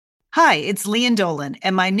Hi, it's Leanne Dolan,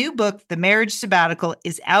 and my new book, The Marriage Sabbatical,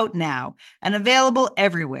 is out now and available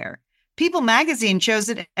everywhere. People magazine chose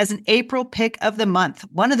it as an April pick of the month,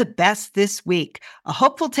 one of the best this week. A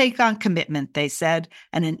hopeful take on commitment, they said,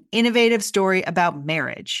 and an innovative story about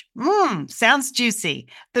marriage. Sounds juicy.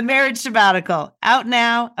 The Marriage Sabbatical, out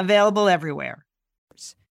now, available everywhere.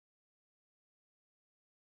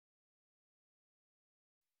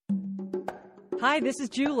 Hi, this is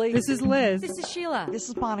Julie. This is Liz. This is Sheila. This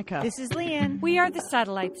is Monica. This is Leanne. We are the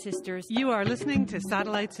Satellite Sisters. You are listening to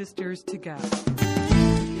Satellite Sisters to Go.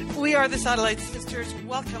 We are the Satellite Sisters.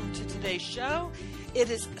 Welcome to today's show. It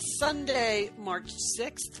is Sunday, March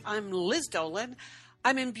 6th. I'm Liz Dolan.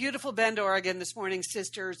 I'm in beautiful Bend, Oregon this morning,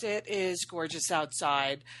 sisters. It is gorgeous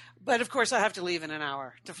outside. But, of course, I have to leave in an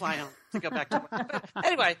hour to fly home to go back to work. But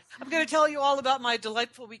anyway, I'm going to tell you all about my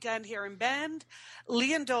delightful weekend here in Bend.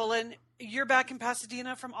 Leanne Dolan, you're back in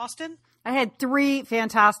Pasadena from Austin? I had 3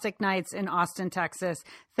 fantastic nights in Austin, Texas.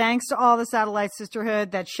 Thanks to all the Satellite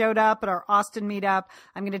Sisterhood that showed up at our Austin meetup.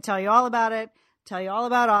 I'm going to tell you all about it, tell you all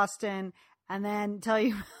about Austin, and then tell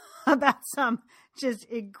you about some just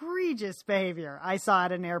egregious behavior I saw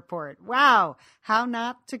at an airport. Wow. How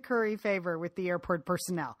not to curry favor with the airport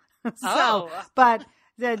personnel. But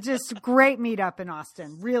just great meetup in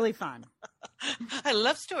Austin. Really fun. I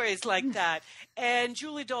love stories like that. And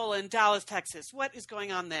Julie Dolan, Dallas, Texas. What is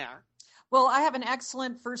going on there? Well, I have an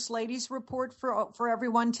excellent First Ladies report for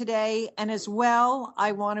everyone today. And as well,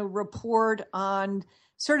 I want to report on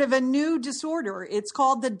sort of a new disorder. It's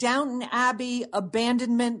called the Downton Abbey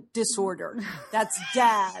Abandonment Disorder. That's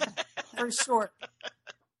DAD for short.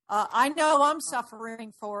 I know I'm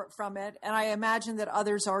suffering from it, and I imagine that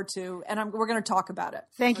others are too. And we're going to talk about it.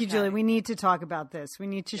 Thank you, Julie. We need to talk about this. We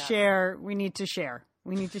need to share. We need to share.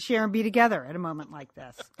 We need to share and be together at a moment like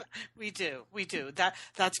this. We do.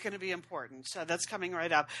 That's going to be important. So that's coming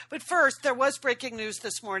right up. But first, there was breaking news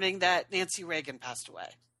this morning that Nancy Reagan passed away.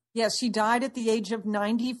 Yes, she died at the age of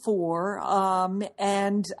 94.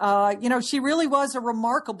 She really was a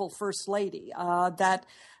remarkable first lady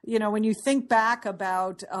when you think back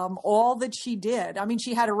about all that she did. I mean,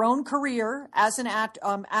 she had her own career as an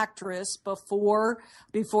actress before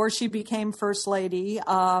she became first lady.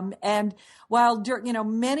 And while,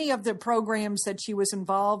 many of the programs that she was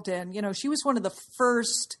involved in, she was one of the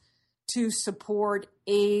first to support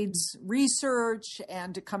AIDS research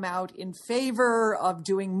and to come out in favor of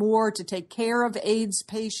doing more to take care of AIDS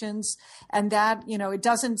patients. And that, it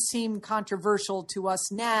doesn't seem controversial to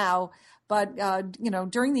us now, but,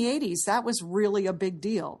 during the 80s, that was really a big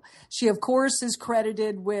deal. She, of course, is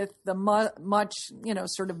credited with the much,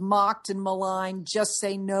 sort of mocked and maligned Just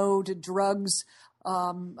Say No to Drugs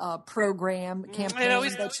program campaign. It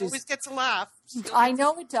always gets a laugh. I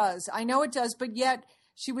know it does. But yet,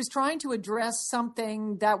 she was trying to address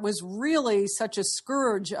something that was really such a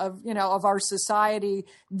scourge of our society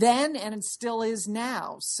then, and it still is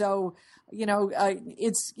now. So,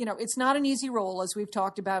 it's not an easy role, as we've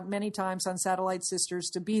talked about many times on Satellite Sisters,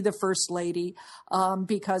 to be the first lady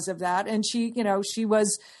because of that. And she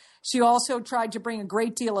also tried to bring a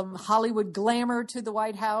great deal of Hollywood glamour to the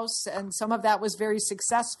White House, and some of that was very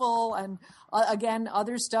successful. And again,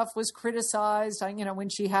 other stuff was criticized. When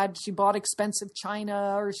she bought expensive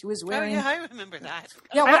china, or she was wearing. Oh yeah, I remember that.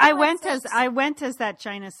 Yeah, I went as that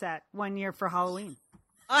china set one year for Halloween.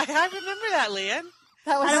 I remember that, Leanne.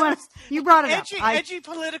 That was you brought it edgy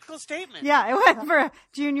political statement. Yeah, it was for a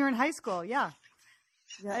junior in high school. Yeah.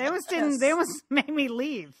 They almost made me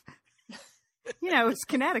leave. It was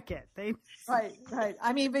Connecticut. Right.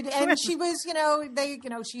 I mean, and she was,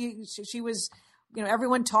 she was,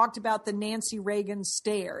 everyone talked about the Nancy Reagan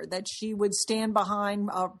stare, that she would stand behind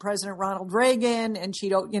President Ronald Reagan, and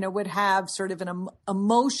she, would have sort of an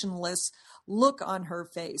emotionless look on her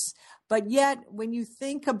face. But yet, when you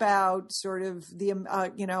think about sort of the,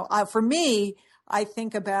 for me, I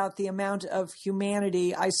think about the amount of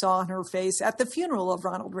humanity I saw on her face at the funeral of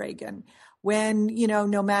Ronald Reagan. When,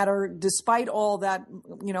 no matter, despite all that,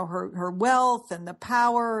 her wealth and the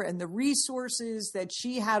power and the resources that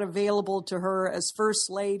she had available to her as first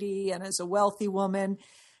lady and as a wealthy woman,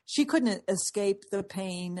 she couldn't escape the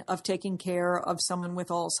pain of taking care of someone with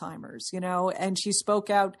Alzheimer's, and she spoke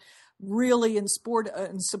out really in support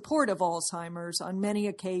of Alzheimer's on many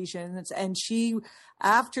occasions. And she,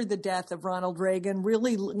 after the death of Ronald Reagan,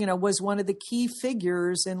 really, was one of the key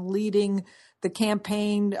figures in leading the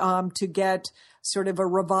campaign to get sort of a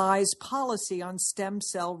revised policy on stem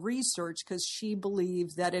cell research, because she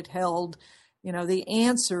believed that it held, the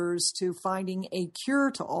answers to finding a cure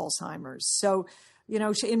to Alzheimer's. So,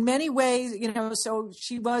 in many ways, so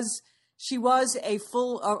she was she was a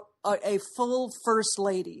full first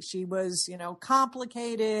lady. She was,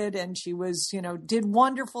 complicated, and she was, did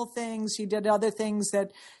wonderful things. She did other things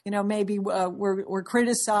that, maybe were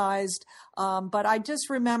criticized. But I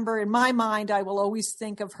just remember, in my mind, I will always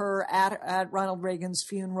think of her at Ronald Reagan's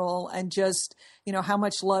funeral, and just, how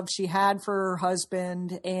much love she had for her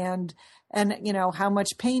husband, and how much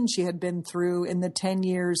pain she had been through in the 10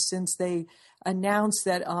 years since they announced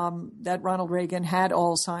that Ronald Reagan had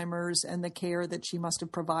Alzheimer's, and the care that she must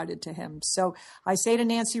have provided to him. So I say to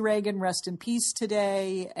Nancy Reagan, rest in peace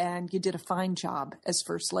today, and you did a fine job as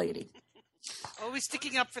First Lady. Always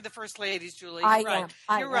sticking up for the First Ladies, Julie.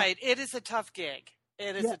 You're right. It is a tough gig.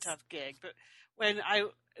 It is a tough gig. But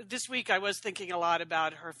this week I was thinking a lot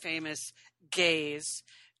about her famous gaze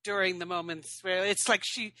during the moments where it's like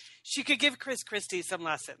she could give Chris Christie some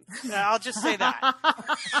lessons. I'll just say that.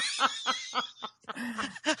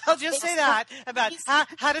 I'll just say that about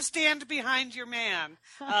how to stand behind your man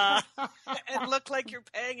and look like you're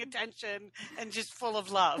paying attention and just full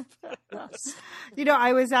of love. Yes.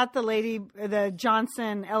 I was at the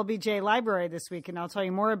Johnson LBJ Library this week, and I'll tell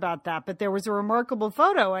you more about that. But there was a remarkable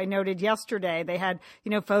photo I noted yesterday. They had,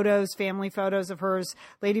 family photos of hers.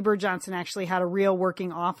 Lady Bird Johnson actually had a real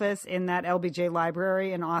working office in that LBJ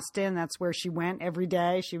Library in Austin. That's where she went every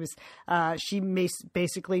day. She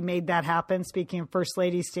basically made that happen. Speaking of First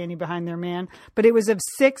Ladies standing behind their man, but it was of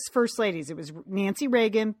 6 First Ladies. It was Nancy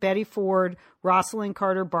Reagan, Betty Ford, Rosalind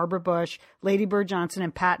Carter, Barbara Bush, Lady Bird Johnson,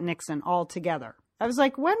 and Pat Nixon all together. I was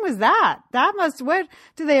like, when was that? What,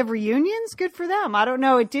 do they have reunions? Good for them. I don't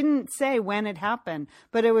know. It didn't say when it happened,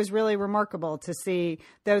 but it was really remarkable to see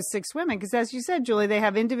those 6 women. Because as you said, Julie, they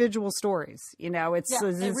have individual stories. They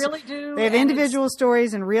really do. They have individual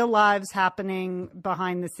stories and real lives happening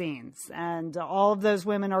behind the scenes. And all of those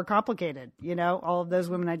women are complicated. All of those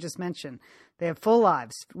women I just mentioned. They have full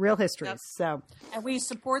lives, real histories. Yep. And we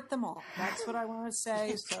support them all. That's what I want to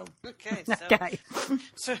say. So okay.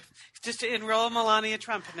 So just to enroll Melania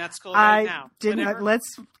Trump in that school right now.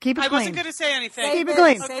 Let's keep it clean. I wasn't going to say anything. Keep it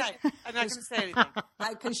clean. Okay. I'm not going to say anything.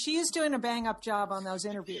 Because she's doing a bang-up job on those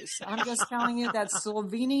interviews. I'm just telling you, that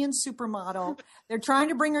Slovenian supermodel, they're trying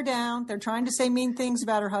to bring her down. They're trying to say mean things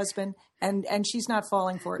about her husband, and she's not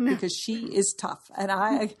falling for it because she is tough.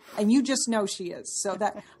 And you just know she is. So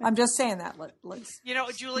that I'm just saying that, Liz.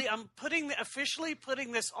 Julie, I'm officially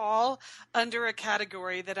putting this all under a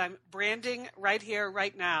category that I'm branding right here,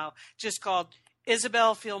 right now, just called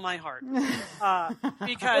Isabel, Feel My Heart.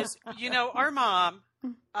 Because, our mom,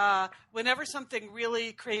 whenever something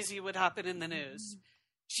really crazy would happen in the news,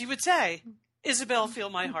 she would say, Isabel, feel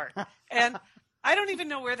my heart. And I don't even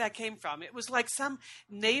know where that came from. It was like some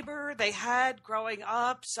neighbor they had growing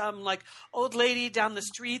up, some like old lady down the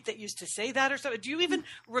street that used to say that or something. Do you even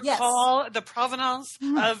recall the provenance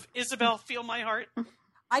of Isabel, feel my heart?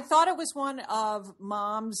 I thought it was one of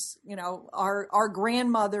Mom's, our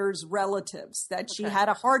grandmother's relatives, that she had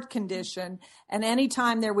a heart condition. And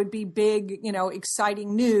anytime there would be big,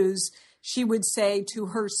 exciting news, she would say to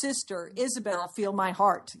her sister, Isabel, feel my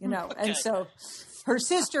heart, And so her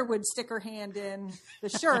sister would stick her hand in the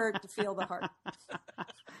shirt to feel the heart.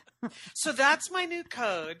 So that's my new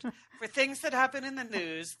code for things that happen in the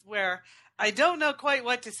news where I don't know quite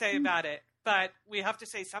what to say about it, but we have to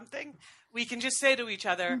say something. We can just say to each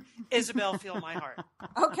other, Isabel, feel my heart.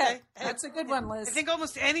 Okay. That's a good one, Liz. I think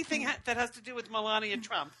almost anything that has to do with Melania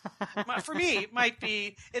Trump, for me, might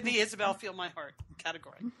be in the Isabel, feel my heart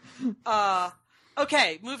category.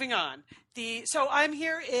 Okay, moving on. So I'm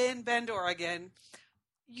here in Bend, Oregon.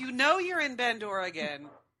 You're in Bend, Oregon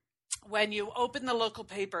when you open the local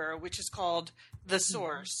paper, which is called The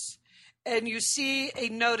Source, and you see a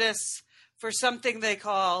notice for something they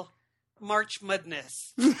call March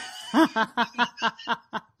Madness.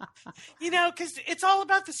 Because it's all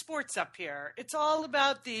about the sports up here. It's all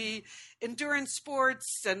about the endurance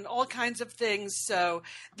sports and all kinds of things. So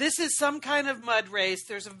this is some kind of mud race.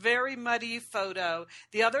 There's a very muddy photo.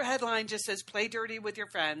 The other headline just says, play dirty with your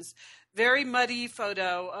friends. Very muddy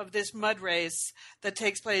photo of this mud race that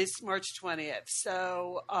takes place March 20th.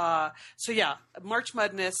 So yeah, March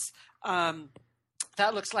Madness.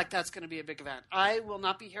 That looks like that's going to be a big event. I will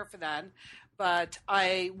not be here for that, but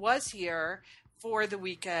I was here for the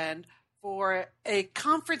weekend for a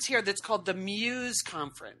conference here that's called the Muse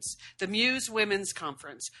Conference, the Muse Women's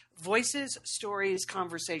Conference, Voices, Stories,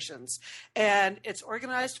 Conversations. And it's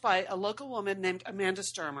organized by a local woman named Amanda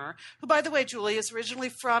Sturmer, who, by the way, Julie, is originally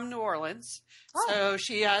from New Orleans. Oh. So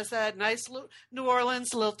she has that nice New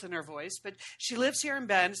Orleans lilt in her voice, but she lives here in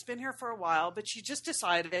Bend, has been here for a while, but she just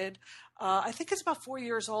decided I think it's about 4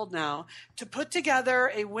 years old now, to put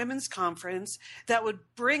together a women's conference that would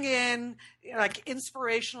bring in like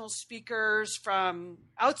inspirational speakers from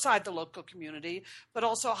outside the local community, but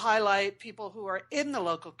also highlight people who are in the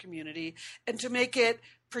local community, and to make it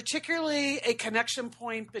particularly a connection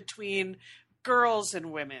point between girls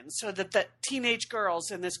and women, so that the teenage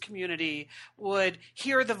girls in this community would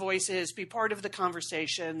hear the voices, be part of the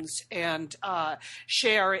conversations, and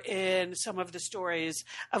share in some of the stories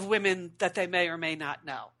of women that they may or may not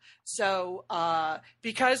know. So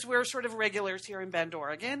because we're sort of regulars here in Bend,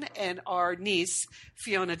 Oregon, and our niece,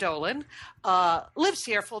 Fiona Dolan, lives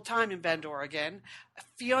here full time in Bend, Oregon,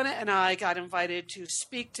 Fiona and I got invited to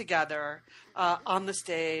speak together on the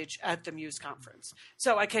stage at the Muse conference.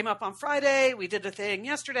 So I came up on Friday, we did a thing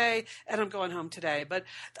yesterday, and I'm going home today. But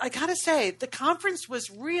I got to say, the conference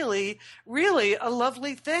was really, really a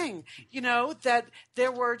lovely thing. You know, that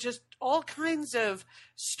there were just all kinds of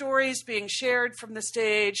stories being shared from the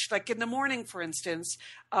stage. Like in the morning, for instance,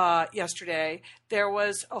 yesterday, there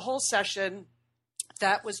was a whole session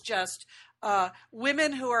that was just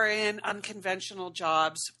women who are in unconventional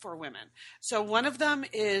jobs for women. So one of them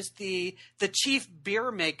is the chief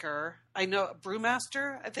beer maker. I know,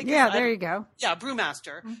 brewmaster, I think. Yeah, there you go. Yeah,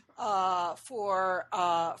 brewmaster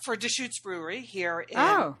for Deschutes Brewery here in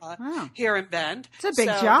Bend. It's a big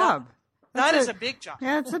job. That is a big job.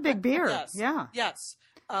 Yeah, it's a big beer. Yes. Yeah. Yes.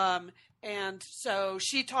 And so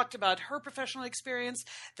she talked about her professional experience.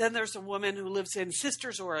 Then there's a woman who lives in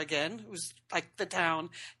Sisters, Oregon, who's like the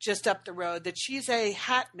town just up the road, that she's a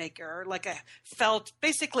hat maker, like a felt,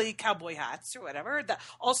 basically cowboy hats or whatever.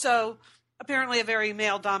 Also, apparently a very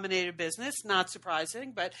male-dominated business, not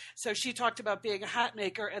surprising. But so she talked about being a hat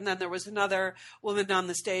maker. And then there was another woman on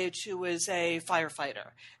the stage who was a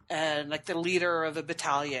firefighter and like the leader of a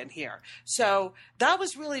battalion here. So that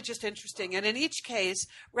was really just interesting. And in each case,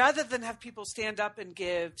 rather than have people stand up and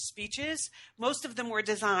give speeches, most of them were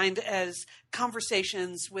designed as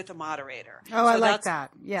conversations with a moderator. Oh, so I like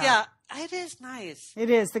that. Yeah. Yeah. It is nice. It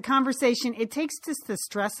is. The conversation, it takes just the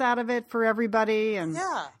stress out of it for everybody. And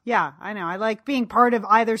yeah, I know. I like being part of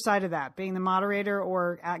either side of that, being the moderator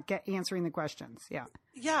or answering the questions. Yeah.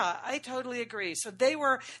 Yeah, I totally agree. So they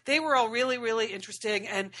were all really, really interesting,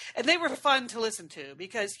 and they were fun to listen to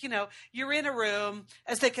because, you know, you're in a room,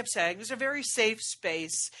 as they kept saying, there's a very safe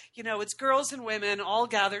space. You know, it's girls and women all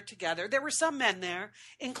gathered together. There were some men there,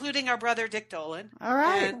 including our brother Dick Dolan. All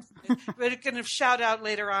right. And we're going to shout out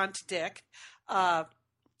later on to Dick.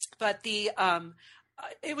 But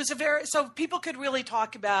it was so people could really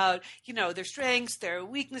talk about, you know, their strengths, their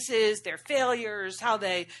weaknesses, their failures, how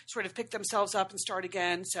they sort of pick themselves up and start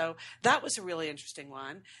again. So that was a really interesting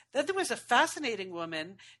one. Then there was a fascinating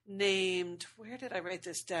woman named, where did I write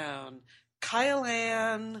this down?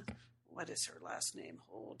 Kylan, what is her last name?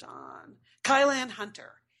 Hold on. Kylan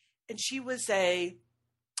Hunter. And she was a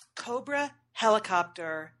Cobra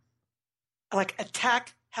helicopter, like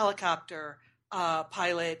attack helicopter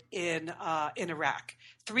pilot in Iraq.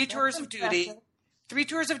 Three tours of duty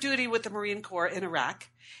with the Marine Corps in Iraq.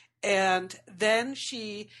 And then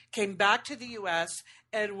she came back to the U.S.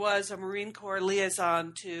 and was a Marine Corps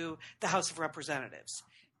liaison to the House of Representatives.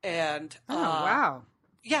 And wow.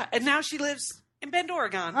 Yeah, and now she lives in Bend,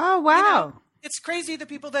 Oregon. Oh, wow. You know, it's crazy the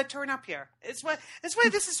people that turn up here. It's why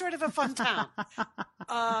this is sort of a fun town.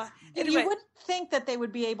 Anyway. You wouldn't think that they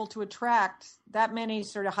would be able to attract that many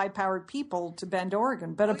sort of high-powered people to Bend,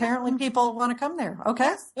 Oregon, but apparently people want to come there. Okay,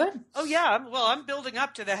 yes. Good. Oh yeah, I'm building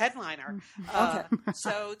up to the headliner. Okay.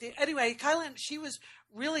 So anyway, Kylan, she was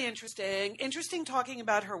really interesting talking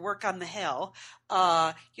about her work on the Hill.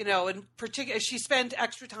 You know, in particular, she spent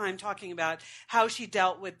extra time talking about how she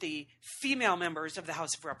dealt with the female members of the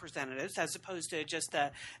House of Representatives as opposed to just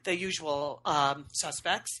the usual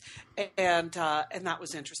suspects, and that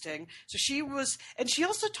was interesting. So she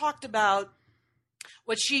also talked about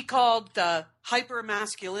what she called the hyper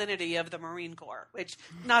masculinity of the Marine Corps, which,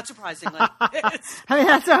 not surprisingly, that's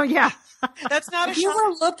not if you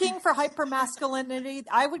were looking for hyper masculinity,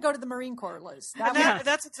 I would go to the Marine Corps, Liz.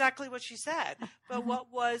 That's exactly what she said. But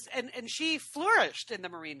what was, and she flourished in the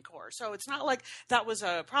Marine Corps, so it's not like that was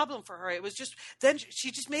a problem for her. It was just, then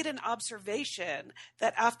she just made an observation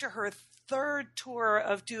that after her third tour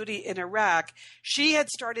of duty in Iraq, she had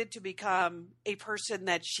started to become a person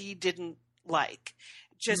that she didn't like,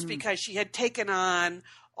 just because she had taken on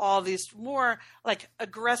all these more like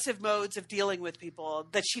aggressive modes of dealing with people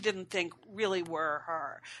that she didn't think really were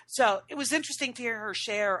her. So it was interesting to hear her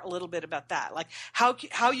share a little bit about that, like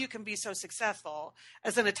how you can be so successful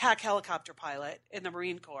as an attack helicopter pilot in the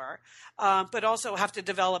Marine Corps, but also have to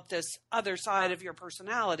develop this other side of your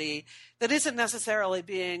personality that isn't necessarily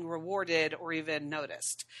being rewarded or even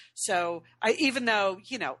noticed. So even though,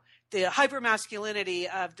 the hypermasculinity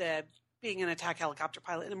of being an attack helicopter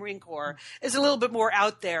pilot in the Marine Corps is a little bit more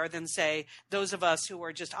out there than, say, those of us who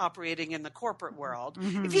are just operating in the corporate world.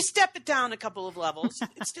 Mm-hmm. If you step it down a couple of levels,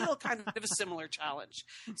 it's still kind of a similar challenge.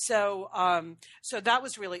 So that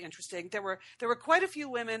was really interesting. There were quite a few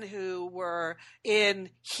women who were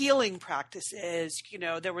in healing practices.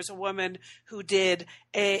 There was a woman who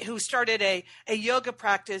started a yoga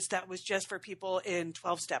practice that was just for people in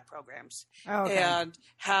 12-step programs, and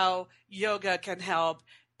how yoga can help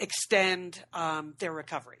extend their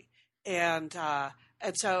recovery, and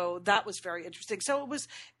so that was very interesting. So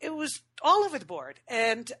it was all over the board,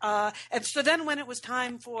 and so then when it was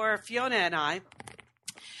time for Fiona and I,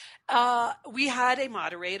 we had a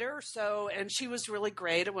moderator. And she was really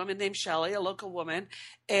great, a woman named Shelley, a local woman,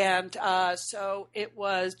 and so it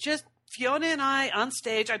was just Fiona and I on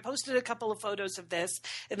stage. I posted a couple of photos of this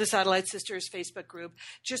in the Satellite Sisters Facebook group,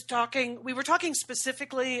 just talking. We were talking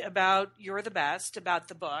specifically about You're the Best, about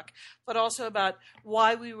the book, but also about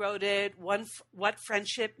why we wrote it, what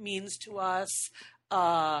friendship means to us,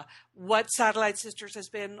 what Satellite Sisters has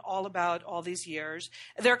been all about all these years.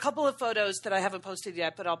 There are a couple of photos that I haven't posted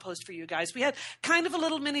yet, but I'll post for you guys. We had kind of a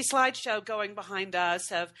little mini slideshow going behind us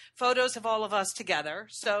of photos of all of us together.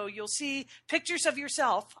 So you'll see pictures of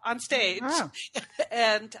yourself on stage. Oh.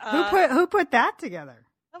 And who put that together?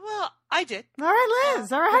 Well, I did. All right,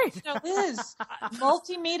 Liz. All right. Liz.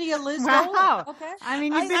 Multimedia Liz. Wow. Okay. I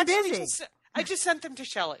mean, you've been busy. I just sent them to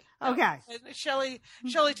Shelley. Okay. And Shelley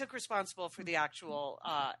took responsible for the actual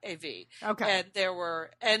AV. Okay.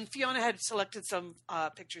 And Fiona had selected some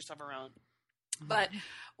pictures of her own. But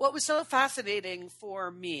what was so fascinating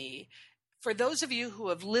for me, for those of you who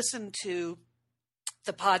have listened to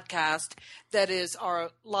the podcast that is our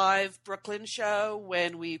live Brooklyn show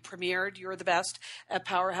when we premiered You're the Best at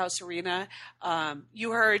Powerhouse Arena,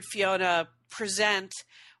 you heard Fiona present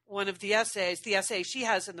one of the essays, the essay she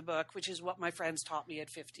has in the book, which is What My Friends Taught Me at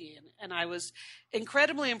 15. And I was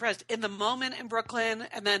incredibly impressed in the moment in Brooklyn,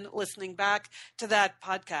 and then listening back to that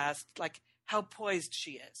podcast, like how poised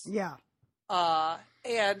she is. Yeah.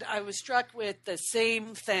 And I was struck with the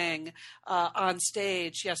same thing on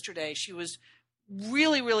stage yesterday. She was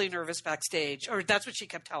really, really nervous backstage, or that's what she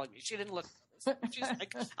kept telling me. She didn't look She's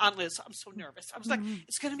like, Liz, I'm so nervous. I was like,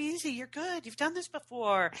 it's going to be easy. You're good. You've done this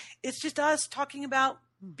before. It's just us talking about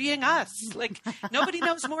being us. Like, nobody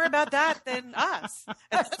knows more about that than us.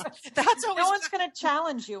 That's always no one's going to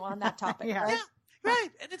challenge you on that topic, Yeah. right? Yeah, right.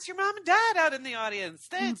 And it's your mom and dad out in the audience.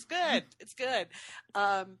 It's good. It's good.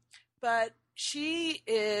 But she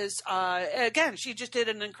is, again, she just did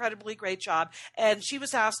an incredibly great job. And she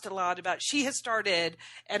was asked a lot about, she has started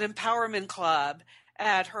an empowerment club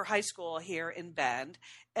at her high school here in Bend.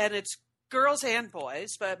 And it's girls and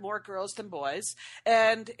boys, but more girls than boys.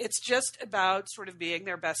 And it's just about sort of being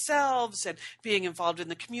their best selves and being involved in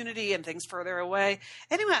the community and things further away.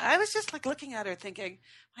 Anyway, I was just like looking at her thinking,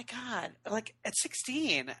 my God, like at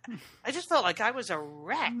 16, I just felt like I was a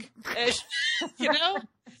wreck. You know?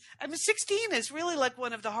 I mean, 16 is really like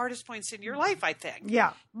one of the hardest points in your life, I think.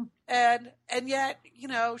 Yeah. And yet, you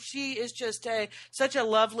know, she is just such a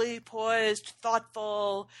lovely, poised,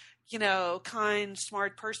 thoughtful, you know, kind,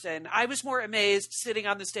 smart person. I was more amazed sitting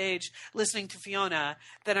on the stage listening to Fiona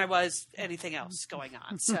than I was anything else going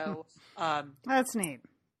on. So That's neat.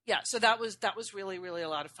 yeah, so that was really, really a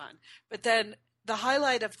lot of fun. But then the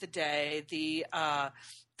highlight of the day, the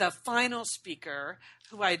final speaker,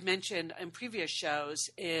 who I had mentioned in previous shows,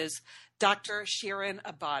 is Dr. Shirin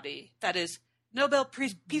Ebadi. That is Nobel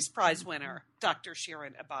Peace Prize winner, Dr.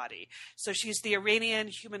 Shirin Ebadi. So she's the Iranian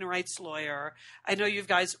human rights lawyer. I know you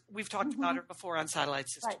guys, we've talked about her before on Satellite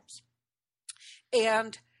Systems. Right.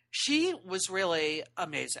 And she was really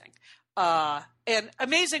amazing. And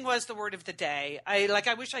amazing was the word of the day. I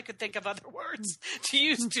wish I could think of other words to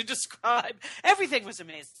use to describe. Everything was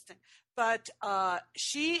amazing. But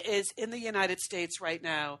she is in the United States right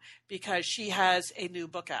now because she has a new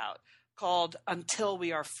book out called Until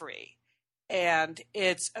We Are Free. And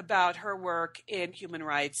it's about her work in human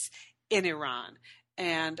rights in Iran.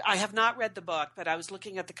 And I have not read the book, but I was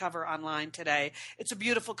looking at the cover online today. It's a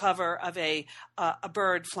beautiful cover of a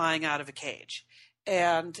bird flying out of a cage.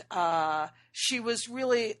 And she was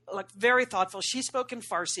really very thoughtful. She spoke in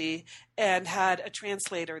Farsi and had a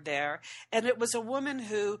translator there. And it was a woman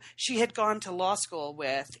who she had gone to law school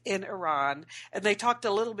with in Iran. And they talked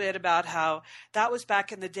a little bit about how that was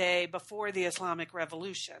back in the day before the Islamic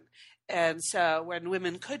Revolution. And so when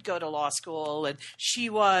women could go to law school, and she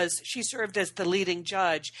served as the leading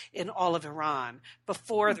judge in all of Iran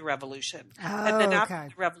before the revolution. And then after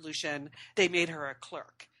the revolution, they made her a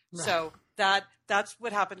clerk. Right. So that's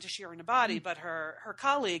what happened to Shirin Ebadi. But her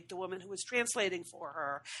colleague, the woman who was translating for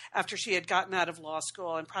her, after she had gotten out of law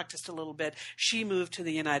school and practiced a little bit, she moved to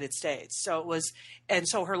the United States. So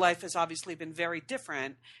her life has obviously been very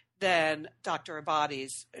different than Dr.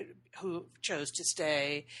 Ebadi's, who chose to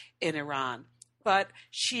stay in Iran. But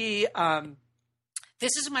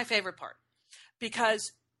this is my favorite part,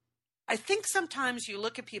 because I think sometimes you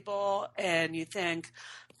look at people and you think,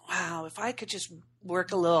 wow, if I could just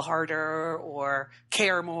work a little harder or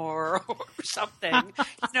care more or something,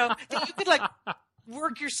 that you could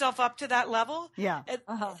work yourself up to that level. Yeah.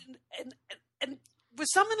 And with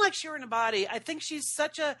someone like Shirin Ebadi, I think she's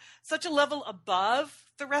such a level above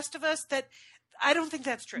the rest of us that I don't think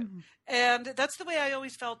that's true. Mm-hmm. And that's the way I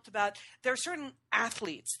always felt about, there are certain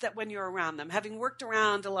athletes that when you're around them, having worked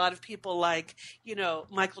around a lot of people like,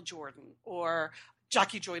 Michael Jordan or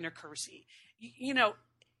Jackie Joyner-Kersee,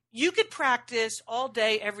 you could practice all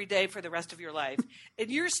day, every day for the rest of your life,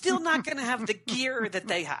 and you're still not going to have the gear that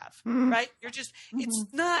they have, right? It's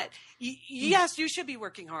not, yes, you should be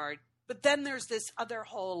working hard, but then there's this other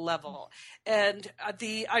whole level. And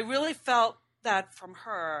I really felt that from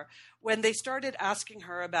her when they started asking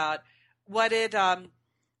her about what it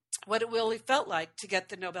really felt like to get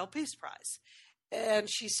the Nobel Peace Prize. And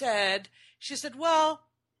she said, well,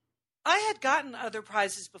 I had gotten other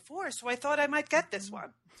prizes before, so I thought I might get this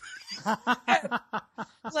one.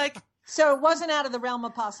 So it wasn't out of the realm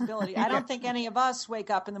of possibility. I don't think any of us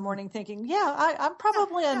wake up in the morning thinking, I'm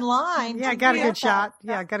probably in line. Yeah, got a good shot.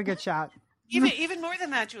 Yeah, got a good shot. Even more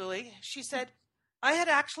than that, Julie, she said, I had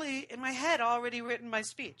actually in my head already written my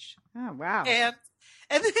speech. Oh, wow. And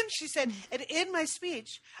then she said, and in my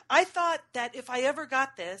speech, I thought that if I ever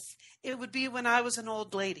got this, it would be when I was an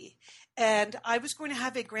old lady. And I was going to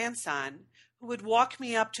have a grandson who would walk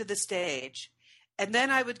me up to the stage. And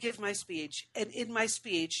then I would give my speech. And in my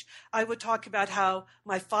speech, I would talk about how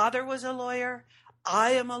my father was a lawyer,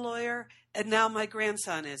 I am a lawyer, and now my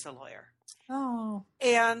grandson is a lawyer. Oh.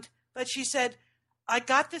 But she said, I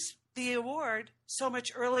got the award so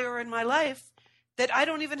much earlier in my life that I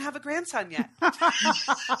don't even have a grandson yet.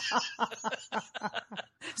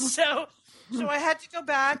 So I had to go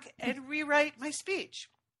back and rewrite my speech,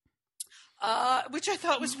 which I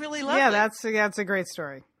thought was really lovely. Yeah, that's a great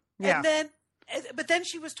story. Yeah. But then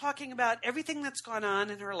she was talking about everything that's gone on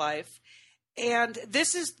in her life. And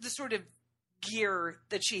this is the sort of gear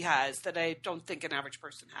that she has that I don't think an average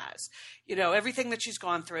person has. Everything that she's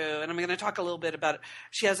gone through. And I'm going to talk a little bit about it.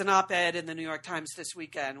 She has an op-ed in the New York Times this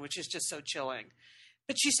weekend, which is just so chilling.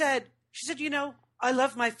 But she said, I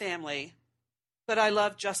love my family, but I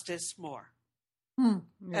love justice more. Yeah.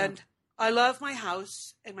 And I love my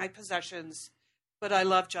house and my possessions, but I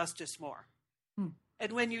love justice more.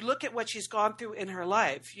 And when you look at what she's gone through in her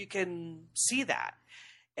life, you can see that.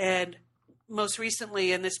 And most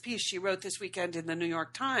recently in this piece she wrote this weekend in the New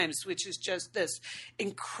York Times, which is just this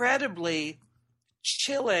incredibly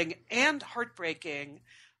chilling and heartbreaking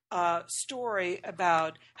story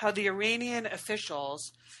about how the Iranian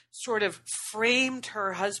officials sort of framed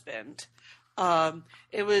her husband.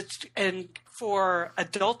 For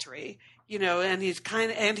adultery, and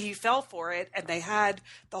he fell for it, and they had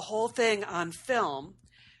the whole thing on film.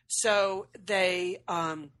 So they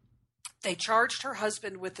charged her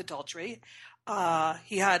husband with adultery.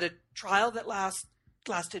 He had a trial that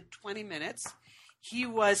lasted 20 minutes. He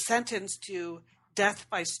was sentenced to death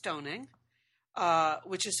by stoning,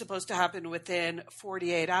 which is supposed to happen within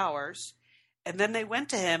 48 hours. And then they went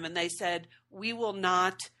to him and they said, we will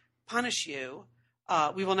not punish you.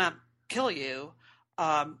 We will not kill you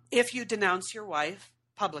if you denounce your wife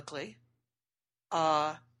publicly,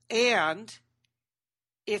 and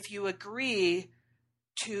if you agree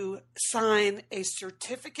to sign a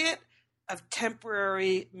certificate of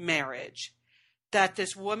temporary marriage, that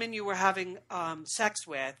this woman you were having sex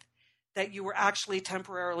with, that you were actually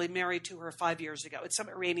temporarily married to her 5 years ago. It's some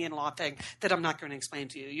Iranian law thing that I'm not going to explain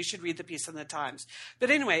to you. You should read the piece in the Times. But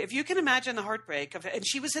anyway, if you can imagine the heartbreak of, and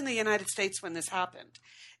she was in the United States when this happened.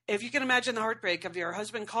 If you can imagine the heartbreak of your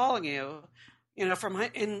husband calling you, from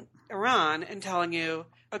in Iran and telling you,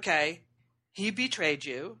 okay, he betrayed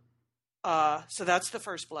you. So that's the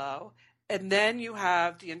first blow. And then you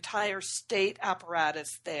have the entire state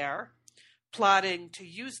apparatus there plotting to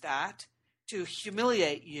use that to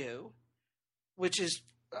humiliate you, which is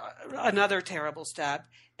another terrible step.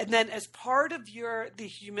 And then as part of the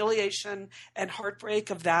humiliation and heartbreak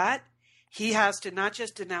of that, he has to not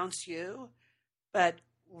just denounce you, but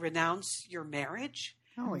renounce your marriage.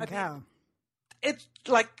 Oh my God. It's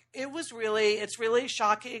really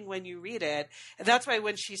shocking when you read it. And that's why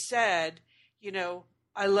when she said,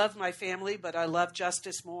 I love my family, but I love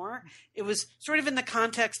justice more, it was sort of in the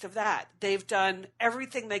context of that. They've done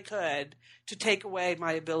everything they could to take away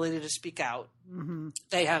my ability to speak out. Mm-hmm.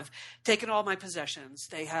 They have taken all my possessions.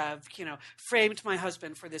 They have, framed my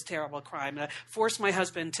husband for this terrible crime, forced my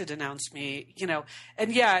husband to denounce me,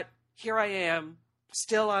 and yet here I am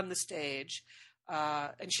still on the stage.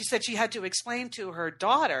 And she said she had to explain to her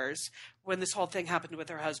daughters when this whole thing happened with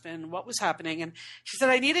her husband, what was happening. And she said,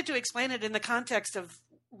 I needed to explain it in the context of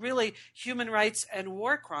really human rights and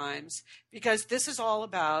war crimes, because this is all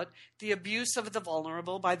about the abuse of the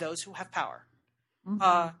vulnerable by those who have power.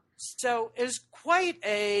 Mm-hmm. So it was quite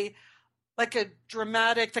a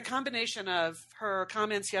dramatic, the combination of her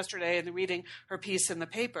comments yesterday and reading her piece in the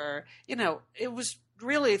paper, it was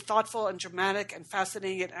really thoughtful and dramatic and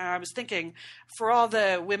fascinating. And I was thinking for all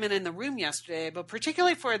the women in the room yesterday, but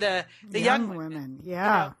particularly for the young women.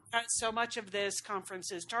 Yeah. So much of this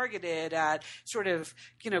conference is targeted at sort of,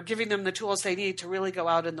 giving them the tools they need to really go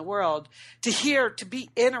out in the world, to be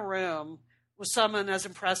in a room with someone as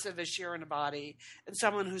impressive as Shirin Ebadi and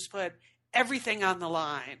someone who's put everything on the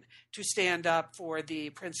line to stand up for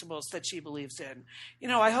the principles that she believes in.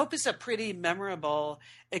 I hope it's a pretty memorable,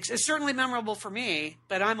 it's certainly memorable for me,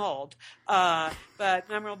 but I'm old, but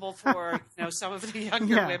memorable for, some of the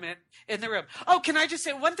younger women in the room. Oh, can I just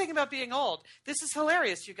say one thing about being old? This is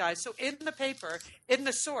hilarious, you guys. So in the paper, in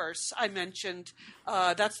The Source, I mentioned,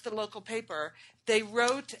 that's the local paper, they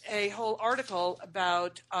wrote a whole article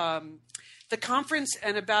about the conference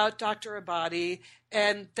and about Dr. Ebadi,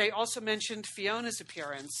 and they also mentioned Fiona's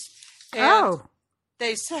appearance. And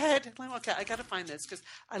they said, okay, I got to find this because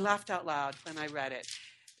I laughed out loud when I read it.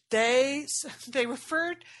 They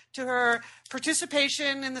referred to her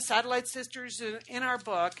participation in the Satellite Sisters in our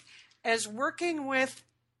book as working with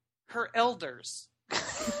her elders.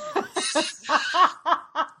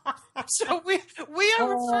 So we are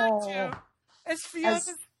referred to as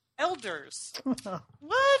Fiona's elders.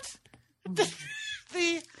 What?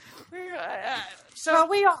 So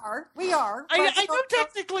we are. I know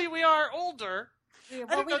technically we are older.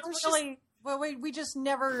 We just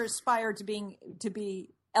never aspired to be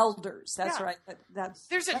elders. That's right.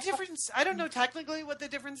 There's a difference. I don't know technically what the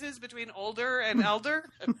difference is between older and elder,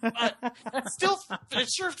 but still, it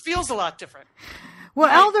sure feels a lot different. Well,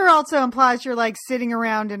 elder also implies you're like sitting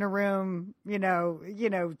around in a room,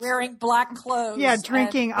 wearing black clothes. Yeah,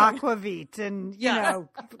 drinking aquavit and,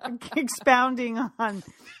 expounding on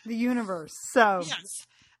the universe. So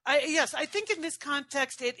yes, I think in this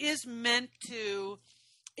context it is meant to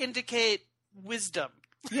indicate wisdom.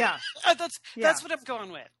 Yeah. That's what I'm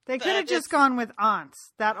going with. They could have just gone with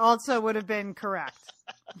aunts. That also would have been correct.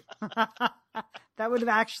 That would have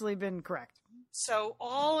actually been correct. So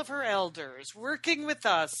all of her elders working with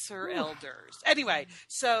us, her elders. Anyway,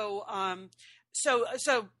 so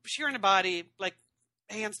Shirin Ebadi,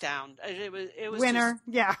 hands down, it was winner.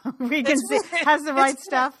 We can see has the right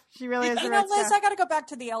stuff. She really has the right Liz, stuff. I got to go back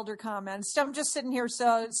to the elder comments. I'm just sitting here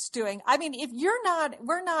stewing. I mean, if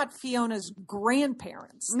we're not Fiona's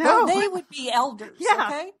grandparents. No, they would be elders. Yeah.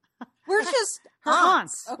 Okay, we're just her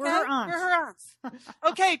aunts. Okay? We're her aunts.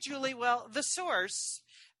 Okay, Julie. Well, The Source.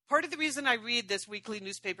 Part of the reason I read this weekly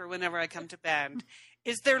newspaper whenever I come to Bend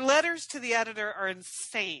is their letters to the editor are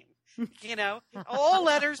insane. All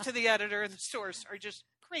letters to the editor and The Source are just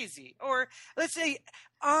crazy. Or let's say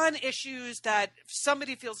on issues that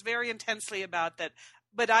somebody feels very intensely about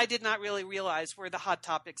but I did not really realize were the hot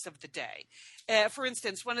topics of the day. For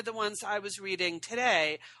instance, one of the ones I was reading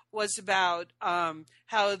today was about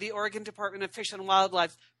how the Oregon Department of Fish and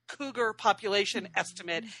Wildlife cougar population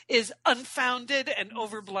estimate is unfounded and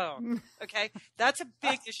overblown. Okay, that's a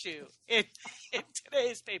big issue in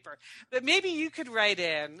today's paper. But maybe you could write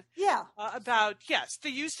in about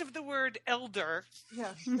the use of the word elder.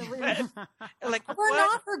 Yeah, we're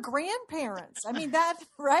not her grandparents. I mean that,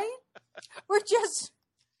 right? We're just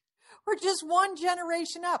one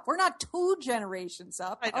generation up. We're not two generations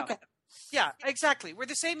up. I know. Okay. Yeah, exactly. We're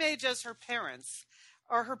the same age as her parents.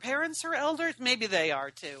 Are her parents her elders? Maybe they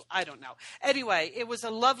are too. I don't know. Anyway, it was a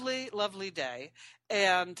lovely, lovely day.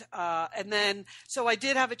 And then, so I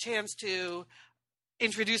did have a chance to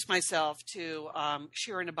introduce myself to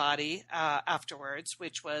Shirin Ebadi afterwards,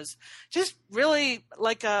 which was just really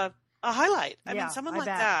like a highlight. I mean, someone like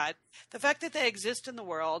that, the fact that they exist in the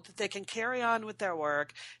world, that they can carry on with their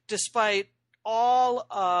work despite all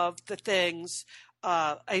of the things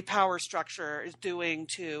a power structure is doing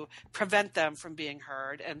to prevent them from being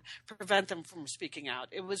heard and prevent them from speaking out.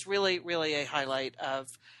 It was really, really a highlight of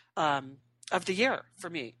the year for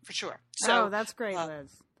me, for sure. So, that's great,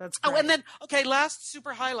 Liz. That's great. Oh, and then, okay, last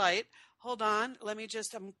super highlight. Hold on.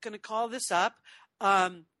 I'm going to call this up.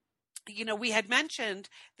 We had mentioned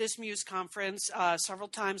this Muse conference several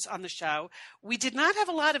times on the show. We did not have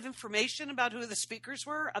a lot of information about who the speakers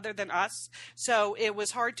were other than us, so it was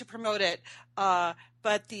hard to promote it.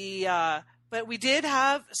 But we did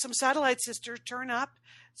have some Satellite Sisters turn up.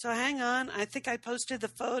 So hang on. I think I posted the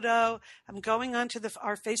photo. I'm going on to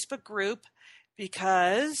our Facebook group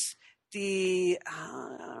because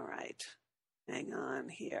all right. Hang on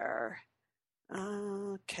here.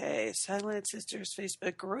 Okay, Satellite Sisters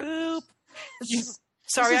Facebook group.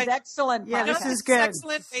 Sorry, this is excellent. Yeah, this is good.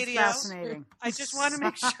 Excellent radio. Fascinating. I just want to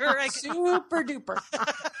make sure I can. Super duper.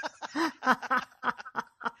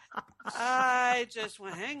 I just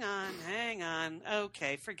want. Hang on.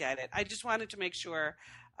 Okay, forget it. I just wanted to make sure.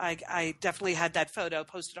 I definitely had that photo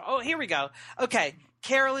posted. Oh, here we go. Okay,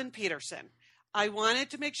 Carolyn Peterson. I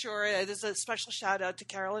wanted to make sure. This is a special shout out to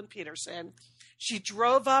Carolyn Peterson. She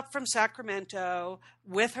drove up from Sacramento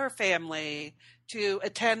with her family to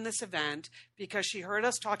attend this event because she heard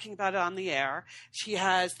us talking about it on the air. She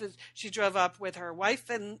drove up with her wife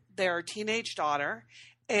and their teenage daughter.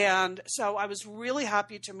 And so I was really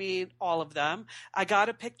happy to meet all of them. I got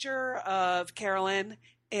a picture of Carolyn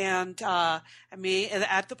and me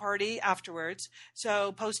at the party afterwards.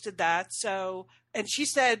 So posted that. And she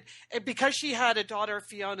said, because she had a daughter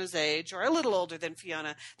Fiona's age, or a little older than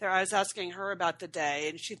Fiona, I was asking her about the day,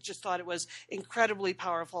 and she just thought it was incredibly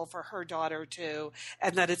powerful for her daughter too,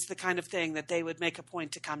 and that it's the kind of thing that they would make a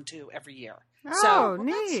point to come to every year. Oh,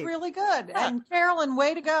 neat. That's really good. Yeah. And Carolyn,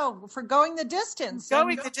 way to go for going the distance.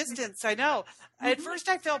 The distance, I know. Mm-hmm. At first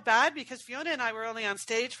I felt bad because Fiona and I were only on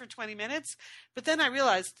stage for 20 minutes, but then I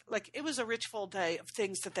realized it was a rich full day of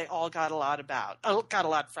things that they all got a lot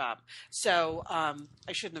from. So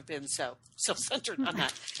I shouldn't have been so centered on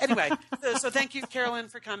that. Anyway, so thank you, Carolyn,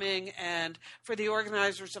 for coming, and for the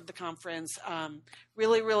organizers of the conference.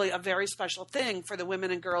 Really, really a very special thing for the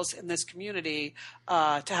women and girls in this community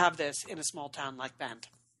to have this in a small town like Bend.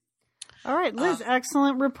 All right, Liz,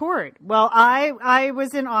 excellent report. Well, I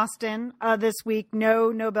was in Austin this week.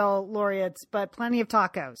 No Nobel laureates, but plenty of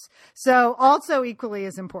tacos. So also equally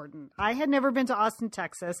as important. I had never been to Austin,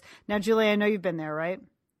 Texas. Now, Julie, I know you've been there, right?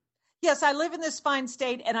 Yes, I live in this fine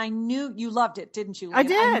state, and I knew you loved it, didn't you, Leah? I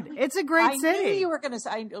did. It's a great city. I knew you were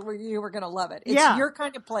going to love it. It's your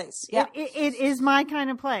kind of place. Yeah, it is my kind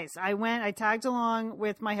of place. I tagged along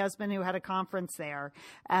with my husband who had a conference there,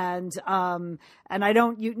 and I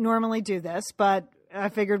don't normally do this, but I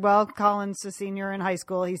figured, well, Colin's a senior in high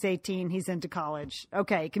school. He's 18. He's into college.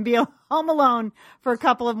 Okay, he can be home alone for a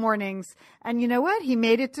couple of mornings. And you know what? He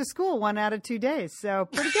made it to school 1 out of 2 days. So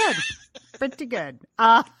pretty good. Pretty good.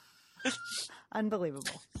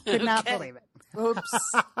 Unbelievable. Could not believe it. Oops.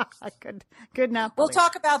 I could not. We'll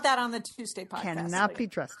talk about that on the Tuesday podcast. Cannot be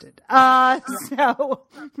trusted.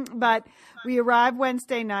 But we arrived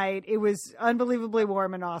Wednesday night. It was unbelievably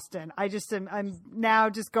warm in Austin. I'm now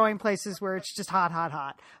just going places where it's just hot, hot,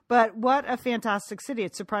 hot. But what a fantastic city.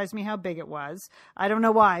 It surprised me how big it was. I don't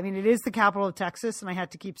know why. I mean, it is the capital of Texas, and I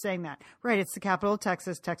had to keep saying that. Right, it's the capital of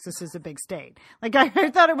Texas. Texas is a big state. I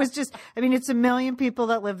thought it was it's 1 million people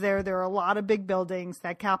that live there. There are a lot of big buildings.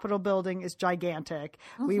 That Capitol building is gigantic.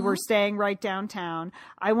 Mm-hmm. We were staying right downtown.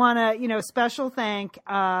 I want to, special thank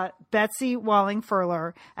Betsy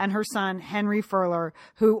Walling-Furler and her son, Henry Furler,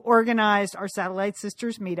 who organized our Satellite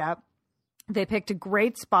Sisters meetup. They picked a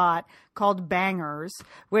great spot called Bangers,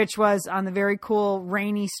 which was on the very cool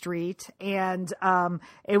Rainy Street. And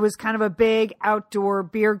it was kind of a big outdoor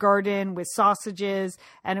beer garden with sausages.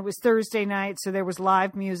 And it was Thursday night, so there was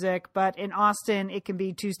live music. But in Austin, it can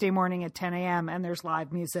be Tuesday morning at 10 a.m. and there's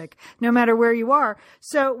live music no matter where you are.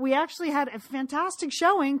 So we actually had a fantastic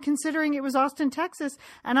showing considering it was Austin, Texas.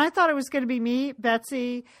 And I thought it was going to be me,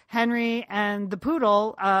 Betsy, Henry, and the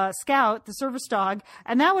poodle, Scout, the service dog.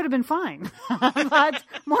 And that would have been fine. But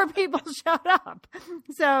more people showed up.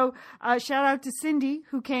 So shout out to Cindy,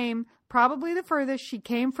 who came probably the furthest. She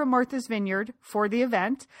came from Martha's Vineyard for the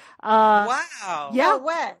event. Wow. Yeah. No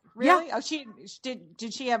way. Really? Yeah. Oh,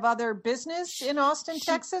 did she have other business in Austin,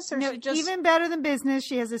 Texas? Or no, she just... even better than business.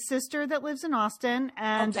 She has a sister that lives in Austin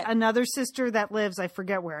and another sister that lives, I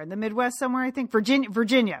forget where, in the Midwest somewhere, I think.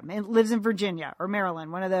 Virginia. Lives in Virginia or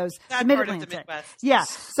Maryland, one of those. That part of the Midwest. Yeah.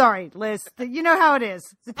 Sorry, Liz. You know how it is.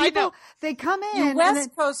 The people, they come in. You West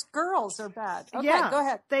Coast girls are bad. Okay, go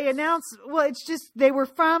ahead. They announce, well, it's just, they were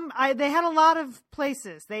from, they had a lot of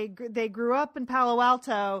places. They grew up in Palo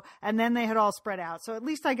Alto and then they had all spread out. So at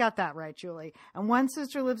least I got that right, Julie. And one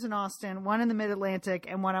sister lives in Austin, one in the Mid-Atlantic,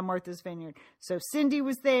 and one on Martha's Vineyard. So Cindy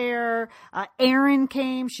was there. Erin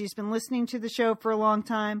came. She's been listening to the show for a long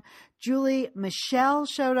time. Julie, Michelle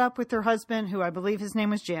showed up with her husband, who I believe his name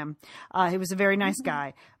was Jim. He was a very nice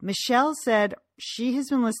guy. Michelle said she has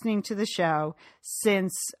been listening to the show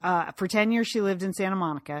since, for 10 years, she lived in Santa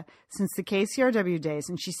Monica, since the KCRW days.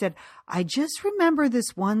 And she said, I just remember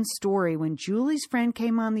this one story when Julie's friend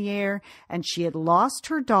came on the air and she had lost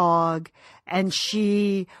her dog and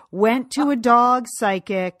she went to a dog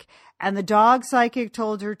psychic. And the dog psychic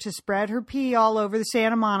told her to spread her pee all over the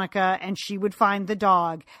Santa Monica and she would find the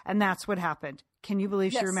dog. And that's what happened. Can you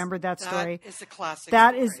believe she remembered that story? That is a classic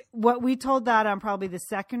That story. is what we told that on probably the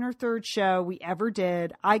second or third show we ever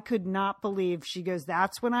did. I could not believe. She goes,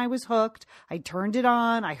 that's when I was hooked. I turned it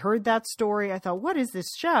on. I heard that story. I thought, what is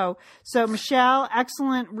this show? So Michelle,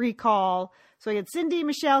 excellent recall. So we had Cindy,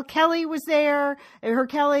 Michelle, Kelly was there.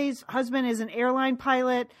 Kelly's husband is an airline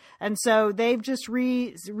pilot. And so they've just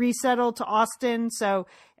resettled to Austin. So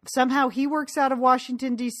somehow he works out of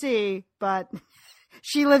Washington, D.C., but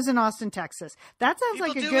she lives in Austin, Texas. That sounds People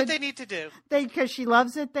like a do good... what they need to do. Because she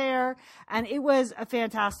loves it there. And it was a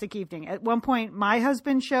fantastic evening. At one point, my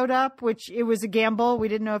husband showed up, which it was a gamble. We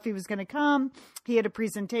didn't know if he was going to come. He had a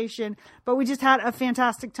presentation. But we just had a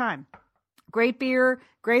fantastic time. Great beer,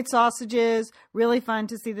 great sausages, really fun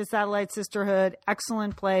to see the Satellite Sisterhood,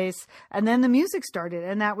 excellent place. And then the music started,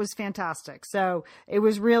 and that was fantastic. So it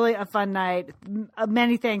was really a fun night.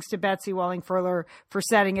 Many thanks to Betsy Wallingfurler for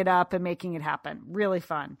setting it up and making it happen. Really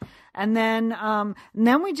fun. And then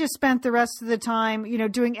we just spent the rest of the time,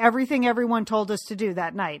 doing everything everyone told us to do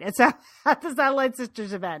that night. It's at the Satellite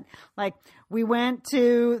Sisters event. Like, we went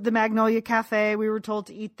to the Magnolia Cafe. We were told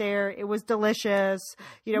to eat there. It was delicious.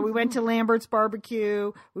 We went to Lambert's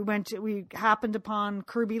Barbecue. We happened upon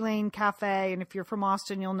Kirby Lane Cafe. And if you're from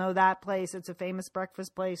Austin, you'll know that place. It's a famous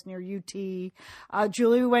breakfast place near UT.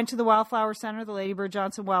 Julie, we went to the Wildflower Center, the Lady Bird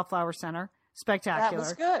Johnson Wildflower Center. Spectacular. That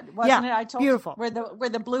was good, wasn't it? I told beautiful. You, were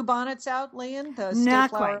the blue bonnets out, Leon? The Not State Flower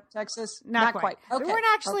quite. of Texas? Not quite. Okay. There weren't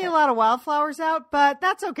actually a lot of wildflowers out, but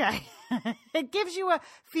that's okay. It gives you a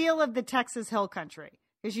feel of the Texas Hill Country.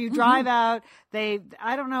 As you drive out, I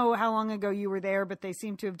don't know how long ago you were there, but they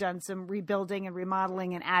seem to have done some rebuilding and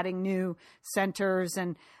remodeling and adding new centers.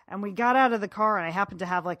 And we got out of the car, and I happened to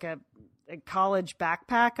have like a college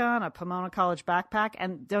backpack on, a Pomona College backpack.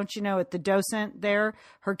 And don't you know it, the docent there,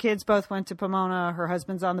 her kids both went to Pomona. Her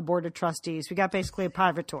husband's on the board of trustees. We got basically a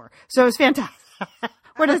private tour. So it was fantastic.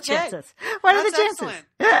 What are the chances? What are the chances?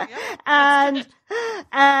 Yeah.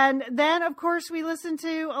 And then, of course, we listened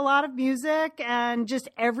to a lot of music, and just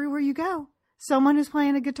everywhere you go, someone is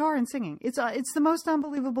playing a guitar and singing. It's the most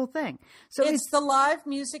unbelievable thing. So it's the live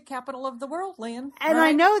music capital of the world, Lynn. And right?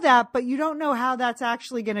 I know that, but you don't know how that's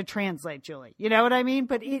actually going to translate, Julie. You know what I mean?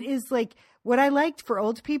 But it is like what I liked for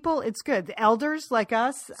old people. It's good. The elders like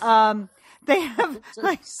us, they have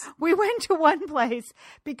we went to one place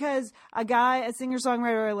because a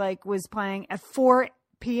singer-songwriter I like was playing at 4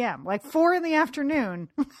 p.m., like 4 in the afternoon.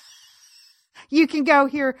 You can go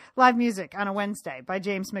hear live music on a Wednesday by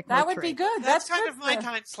James McMurtry. That would be good. That's kind good of my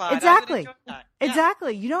time slot. Exactly. I would enjoy that. Yeah.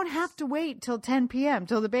 Exactly. You don't have to wait till 10 p.m.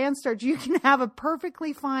 till the band starts. You can have a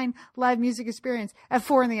perfectly fine live music experience at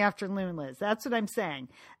 4 in the afternoon, Liz. That's what I'm saying.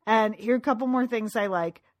 And here are a couple more things I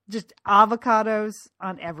like. Just avocados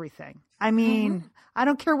on everything. I mean, I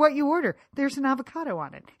don't care what you order. There's an avocado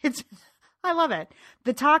on it. I love it.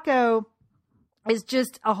 The taco is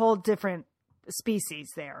just a whole different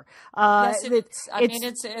species there. Yes, it's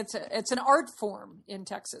an art form in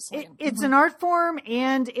Texas. It's an art form,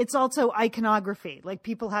 and it's also iconography. Like,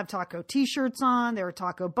 people have taco t-shirts on, there are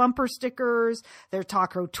taco bumper stickers, there are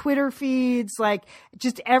taco Twitter feeds, like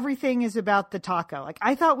just everything is about the taco. Like,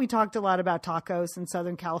 I thought we talked a lot about tacos in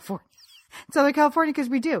Southern California. Because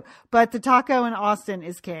we do, but the taco in Austin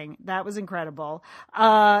is king. That was incredible.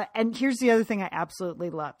 And here's the other thing I absolutely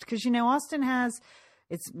loved, because, Austin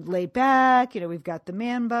it's laid back. We've got the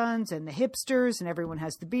man buns and the hipsters, and everyone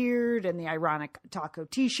has the beard and the ironic taco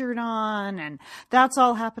t-shirt on, and that's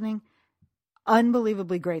all happening.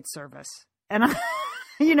 unbelievably great service. And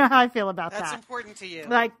you know how I feel about That's that. important to you.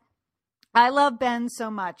 Like, I love Ben so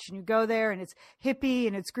much, and you go there and it's hippie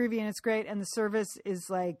and it's groovy and it's great. And the service is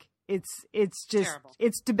like, it's just, terrible.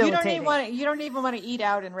 It's You debilitating. don't even want to eat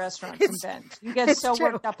out in restaurants in Bend. You get so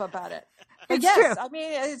true. worked up about it. But It's yes, true. I mean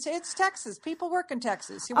it's Texas. People work in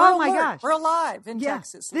Texas. We're Oh my alert. gosh. We're alive in Yeah.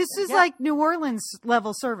 Texas. This is like New Orleans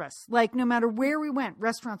level service. Like no matter where we went,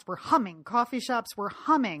 restaurants were humming, coffee shops were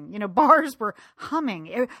humming, bars were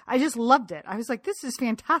humming. I just loved it. I was like, this is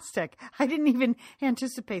fantastic. I didn't even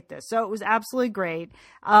anticipate this. So it was absolutely great.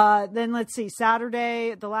 Then let's see,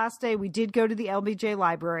 Saturday, the last day, we did go to the LBJ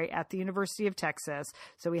library at the University of Texas.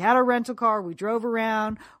 So we had a rental car. We drove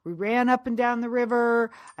around. We ran up and down the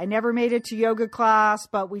river. I never made it to yoga class,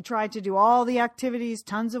 but we tried to do all the activities,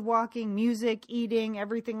 tons of walking, music, eating,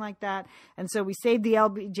 everything like that. And so we saved the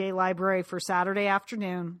LBJ library for Saturday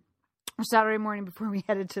afternoon or Saturday morning before we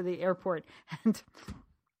headed to the airport. And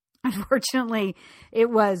unfortunately, it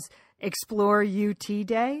was Explore UT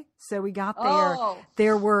Day. So we got there. Oh.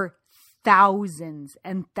 There were thousands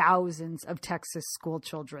and thousands of Texas school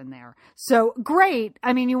children there. So great.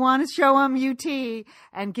 I mean, you want to show them UT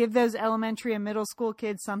and give those elementary and middle school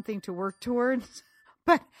kids something to work towards.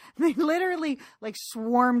 But they literally like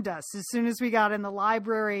swarmed us as soon as we got in the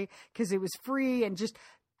library because it was free and just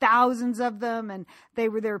thousands of them. And they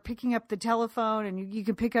were picking up the telephone, and you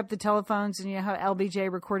can pick up the telephones, and you know how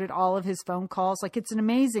LBJ recorded all of his phone calls. Like, it's an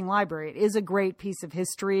amazing library. It is a great piece of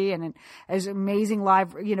history, and there's amazing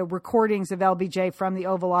live, recordings of LBJ from the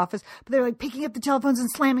Oval Office. But they're like picking up the telephones and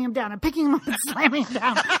slamming them down and picking them up and slamming them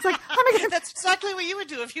down. It's like, oh my God. That's exactly what you would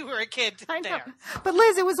do if you were a kid I know. there. But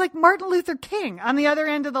Liz, it was like Martin Luther King on the other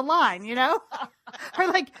end of the line, or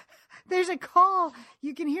like, there's a call.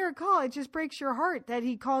 You can hear a call. It just breaks your heart that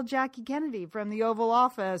he called Jackie Kennedy from the Oval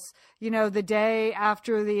Office, the day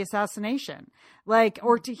after the assassination.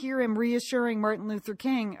 Or to hear him reassuring Martin Luther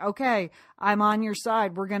King, okay, I'm on your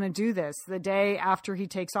side. We're going to do this the day after he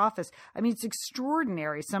takes office. I mean, it's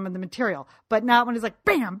extraordinary, some of the material, but not when it's like,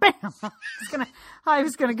 bam, bam. I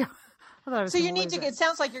was going to go. I thought I was So you gonna need lose to. it. It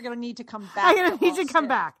sounds like you're going to need to come back. I'm going to need to come Austin.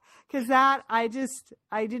 back. Because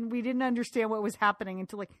we didn't understand what was happening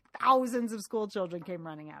until like thousands of school children came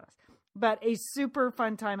running at us. But a super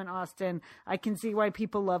fun time in Austin. I can see why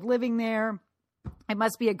people love living there. It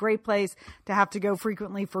must be a great place to have to go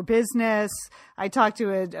frequently for business. I talked to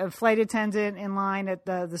a flight attendant in line at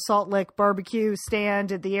the Salt Lick barbecue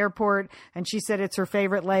stand at the airport, and she said it's her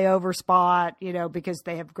favorite layover spot, because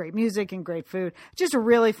they have great music and great food. Just a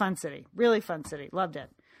really fun city. Really fun city. Loved it.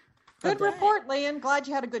 Good report, Lian. Glad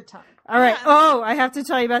you had a good time. All right. Oh, I have to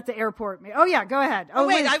tell you about the airport. Oh, yeah. Go ahead. Oh,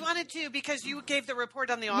 wait, Liz. I wanted to, because you gave the report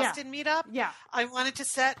on the Austin meetup. Yeah. I wanted to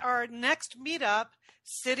set our next meetup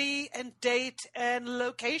city and date and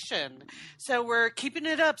location. So we're keeping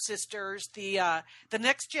it up, sisters. The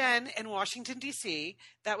next gen in Washington, D.C.,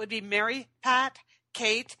 that would be Mary, Pat,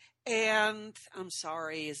 Kate, and I'm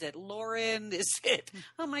sorry, is it Lauren? Is it?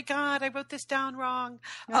 Oh my God, I wrote this down wrong.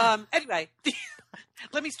 Anyway,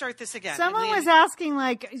 let me start this again. Someone was asking,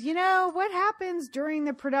 what happens during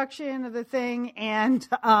the production of the thing? And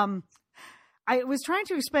I was trying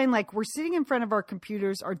to explain, we're sitting in front of our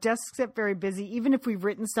computers, our desks get very busy. Even if we've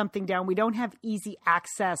written something down, we don't have easy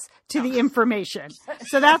access to the information.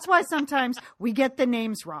 So that's why sometimes we get the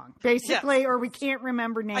names wrong, basically, or we can't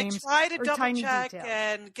remember names. I try to or double tiny check details.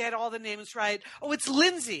 and get all the names right. Oh, it's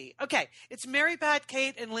Lindsay. Okay. It's Mary, Pat,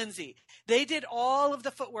 Kate, and Lindsay. They did all of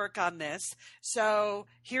the footwork on this. So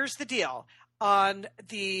here's the deal. On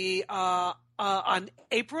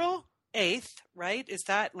April 8th, right? Is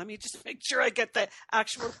that, let me just make sure I get the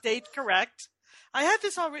actual date correct. I had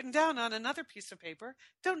this all written down on another piece of paper.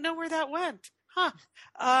 Don't know where that went. Huh.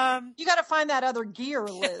 You got to find that other gear,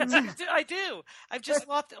 Liz. I do. I've just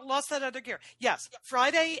lost that other gear. Yes.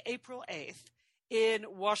 Friday, April 8th in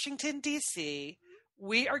Washington, D.C.,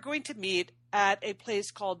 we are going to meet at a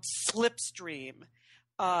place called Slipstream.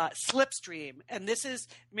 And this is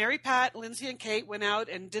Mary, Pat, Lindsay, and Kate went out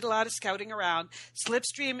and did a lot of scouting around.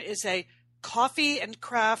 Slipstream is a coffee and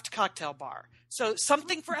craft cocktail bar. So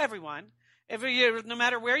something for everyone. Every year, no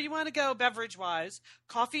matter where you want to go beverage-wise,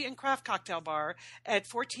 coffee and craft cocktail bar at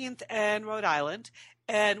 14th and Rhode Island.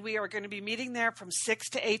 And we are going to be meeting there from 6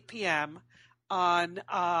 to 8 p.m. on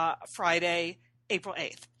Friday, April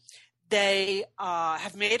 8th. They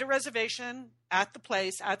have made a reservation at the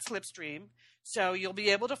place at Slipstream. So you'll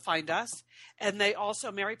be able to find us. And they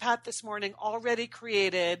also, Mary Pat this morning already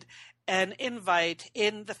created an invite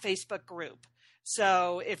in the Facebook group.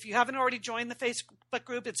 So if you haven't already joined the Facebook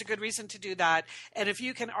group, it's a good reason to do that. And if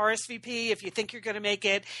you can RSVP, if you think you're going to make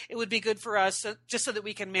it, it would be good for us just so that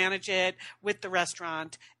we can manage it with the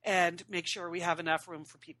restaurant and make sure we have enough room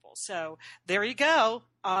for people. So there you go.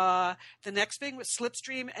 The next thing was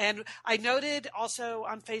Slipstream. And I noted also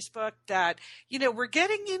on Facebook that, we're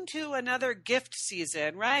getting into another gift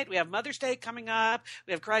season, right? We have Mother's Day coming up.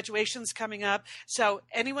 We have graduations coming up. So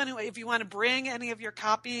if you want to bring any of your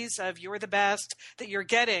copies of You're the Best that you're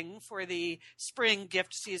getting for the spring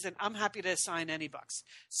gift season, I'm happy to sign any books.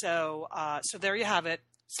 So there you have it.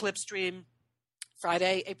 Slipstream,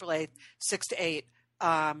 Friday, April 8th, 6 to 8.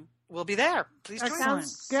 We'll be there. Please join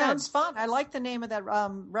us. Sounds fun. I like the name of that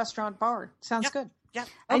restaurant bar. Sounds good. Yeah.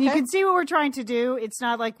 And you can see what we're trying to do. It's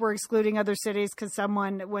not like we're excluding other cities because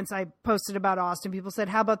once I posted about Austin, people said,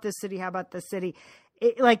 how about this city? How about this city?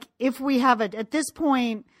 If we have at this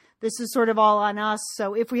point, this is sort of all on us.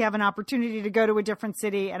 So if we have an opportunity to go to a different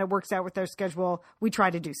city and it works out with their schedule, we try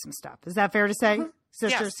to do some stuff. Is that fair to say? Mm-hmm.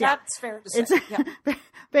 Sisters? Yes, that's fair to say.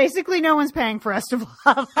 Basically, no one's paying for us to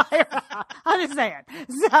fly. I'm just saying.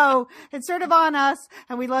 So it's sort of on us,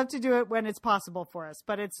 and we love to do it when it's possible for us.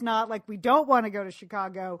 But it's not like we don't want to go to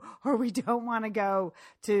Chicago or we don't want to go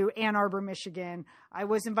to Ann Arbor, Michigan. I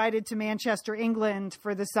was invited to Manchester, England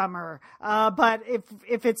for the summer. But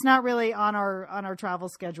if it's not really on our travel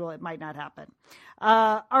schedule, it might not happen.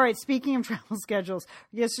 All right. Speaking of travel schedules,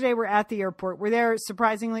 yesterday we're at the airport. We're there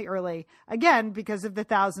surprisingly early, again, because of the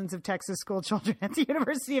thousands of Texas school children at the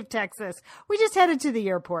University of Texas. We just headed to the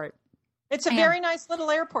airport. It's a very nice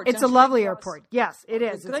little airport. It's a lovely airport. Yes, it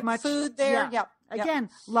is. Good it's much food there. Yeah. Yep. Again,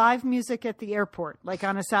 live music at the airport, like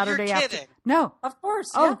on a Saturday You're afternoon. kidding. No. Of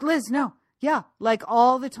course. Oh, Liz, no. Yeah, like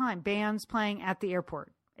all the time, bands playing at the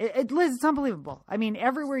airport. Liz, it's unbelievable. I mean,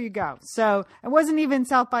 everywhere you go. So it wasn't even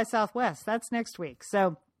South by Southwest. That's next week.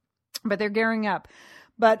 So, but they're gearing up.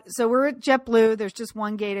 So we're at JetBlue. There's just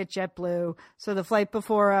one gate at JetBlue. So the flight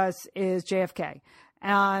before us is JFK.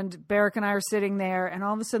 And Barrick and I are sitting there, and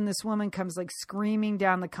all of a sudden this woman comes like screaming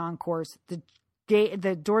down the concourse.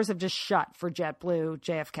 The doors have just shut for JetBlue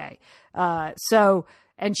JFK.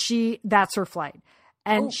 That's her flight.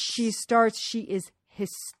 And she is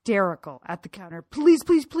hysterical at the counter. Please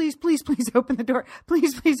open the door.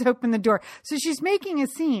 Please open the door. So she's making a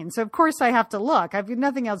scene. So of course I have to look. I've got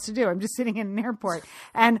nothing else to do. I'm just sitting in an airport.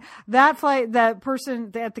 And that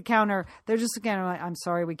person at the counter, they're just looking at her like, I'm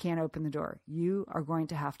sorry, we can't open the door. You are going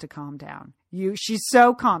to have to calm down. She's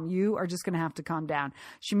so calm. You are just going to have to calm down.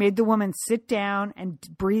 She made the woman sit down and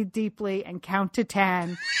breathe deeply and count to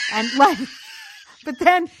 10 and but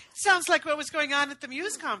then sounds like what was going on at the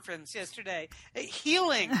Muse conference yesterday.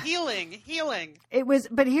 Healing. It was,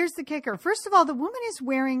 but here's the kicker. First of all, the woman is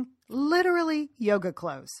wearing literally yoga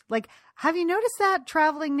clothes. Like, have you noticed that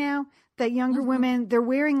traveling now that younger women, they're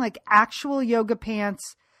wearing like actual yoga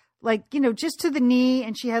pants, like, just to the knee.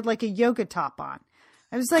 And she had like a yoga top on.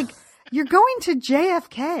 I was like, you're going to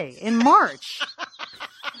JFK in March.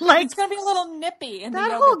 Like, it's going to be a little nippy in that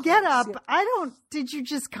the whole yoga get class. up. Did you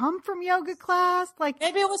just come from yoga class? Like,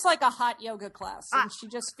 maybe it was like a hot yoga class, and she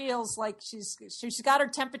just feels like she's got her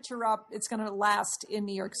temperature up. It's going to last in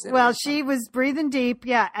New York City. Well, she was breathing deep,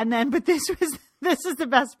 yeah. And then, but this is the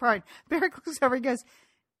best part. Barrick looks over and goes,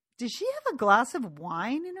 "Does she have a glass of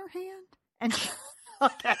wine in her hand?" And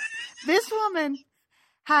okay, this woman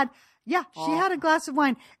had a glass of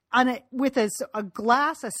wine with a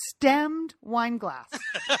stemmed wine glass.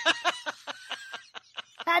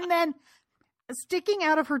 And then sticking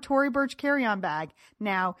out of her Tory Burch carry-on bag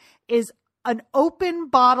now is an open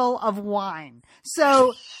bottle of wine.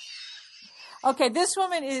 So, okay, this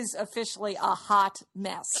woman is officially a hot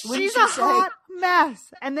mess. She's a hot mess.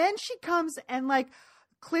 And then she comes and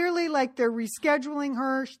clearly they're rescheduling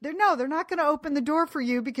her. They're not going to open the door for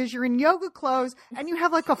you because you're in yoga clothes and you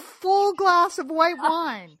have a full glass of white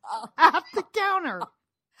wine at the counter.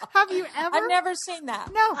 Have you ever? I've never seen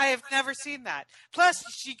that. No. I have never seen that. Plus,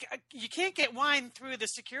 you can't get wine through the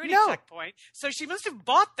security checkpoint. So she must have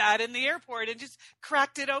bought that in the airport and just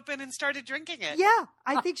cracked it open and started drinking it. Yeah,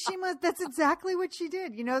 I think she must. That's exactly what she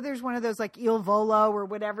did. There's one of those Il Volo or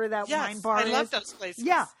whatever that wine bar is. I love those places.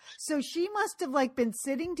 Yeah. So she must have been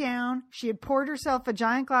sitting down. She had poured herself a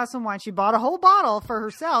giant glass of wine. She bought a whole bottle for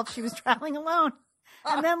herself. She was traveling alone.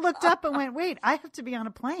 And then looked up and went, wait, I have to be on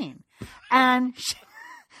a plane. And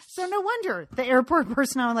so no wonder the airport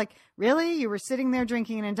personnel were like, really? You were sitting there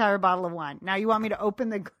drinking an entire bottle of wine. Now you want me to open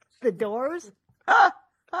the doors?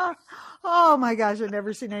 Oh my gosh, I've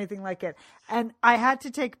never seen anything like it. And I had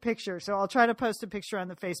to take a picture, so I'll try to post a picture on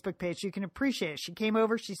the Facebook page so you can appreciate it. She came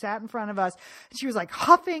over, she sat in front of us, and she was like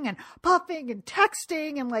huffing and puffing and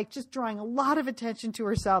texting and like just drawing a lot of attention to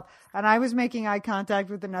herself. And I was making eye contact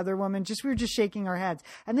with another woman, we were just shaking our heads.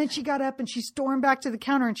 And then she got up and she stormed back to the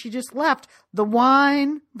counter and she just left the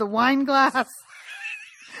wine glass.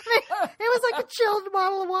 It was like a chilled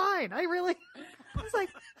bottle of wine. I was like,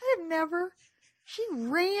 I have never. She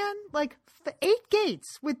ran like 8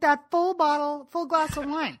 gates with that full glass of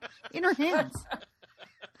wine in her hands.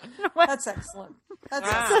 That's excellent.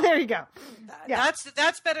 Wow. So there you go. Yeah.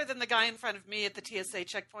 That's better than the guy in front of me at the TSA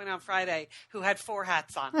checkpoint on Friday who had 4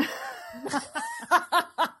 hats on.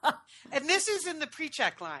 And this is in the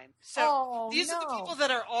pre-check line. So these are the people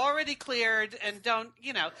that are already cleared and don't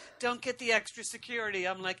get the extra security.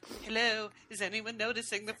 I'm like, hello, is anyone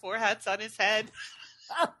noticing the 4 hats on his head?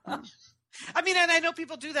 I mean, and I know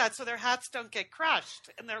people do that so their hats don't get crushed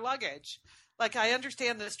in their luggage. Like, I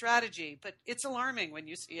understand the strategy, but it's alarming when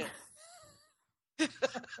you see it.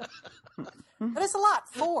 But it's a lot.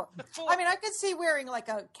 4. I mean, I could see wearing like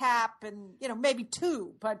a cap and, maybe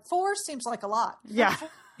 2, but 4 seems like a lot. Yeah.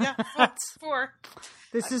 Yeah, 4.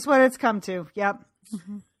 This is what it's come to. Yep.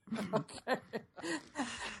 Okay.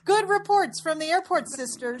 Good reports from the airport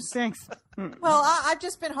sisters. Thanks. Well, I've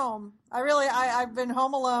just been home. I've been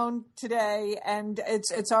home alone today, and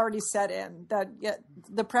it's already set in that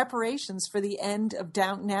the preparations for the end of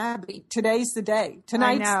Downton Abbey. Today's the day.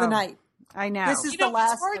 Tonight's the night. I know. This is the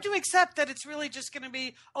last. It's hard to accept that it's really just going to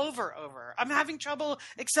be over. I'm having trouble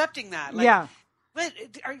accepting that. Yeah. But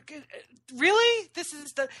really,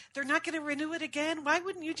 they're not going to renew it again. Why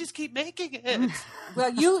wouldn't you just keep making it?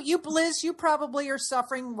 Well, you, Liz, you probably are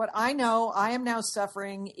suffering. What I know I am now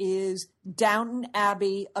suffering is Downton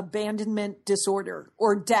Abbey abandonment disorder,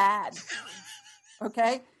 or DAD.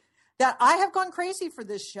 Okay, that I have gone crazy for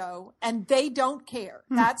this show, and they don't care.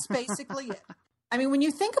 That's basically it. I mean, when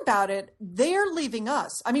you think about it, they're leaving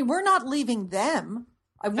us. I mean, we're not leaving them.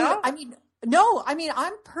 No,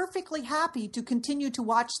 I'm perfectly happy to continue to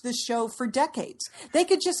watch this show for decades. They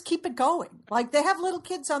could just keep it going. Like, they have little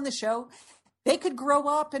kids on the show. They could grow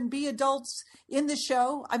up and be adults in the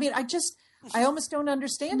show. I mean, I almost don't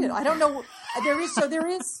understand it. I don't know. There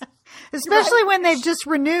is. Especially when they've just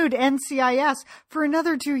renewed NCIS for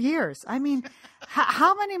another 2 years. I mean,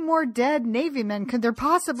 how many more dead Navy men could there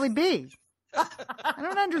possibly be? I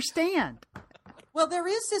don't understand. Well, there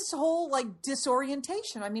is this whole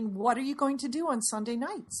disorientation. I mean, what are you going to do on Sunday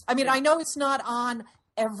nights? I mean, I know it's not on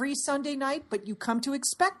every Sunday night, but you come to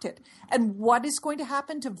expect it. And what is going to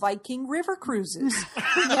happen to Viking river cruises?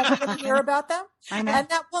 You ever hear about them? I know. And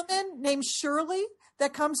that woman named Shirley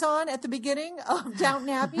that comes on at the beginning of Downton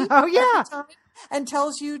Abbey. Oh, yeah. And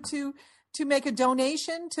tells you to make a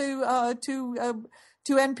donation to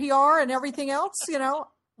NPR and everything else.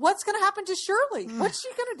 What's going to happen to Shirley? What's she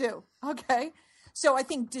going to do? Okay. So I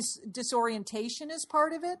think disorientation is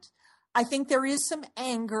part of it. I think there is some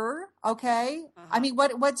anger. Okay. Uh-huh. I mean,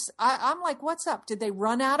 I'm like, what's up? Did they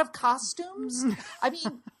run out of costumes? I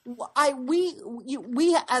mean,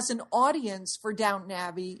 we as an audience for Downton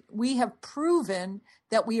Abbey, we have proven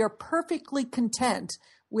that we are perfectly content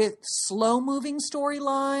with slow moving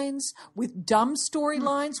storylines, with dumb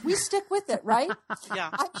storylines. We stick with it, right? Yeah.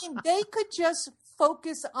 I mean, they could just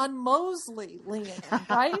focus on Mosley, Leanne,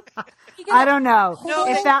 right? I don't know.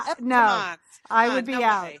 No, I would be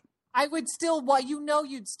out. Way. I would still,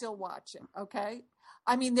 you'd still watch it. Okay.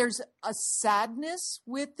 I mean, there's a sadness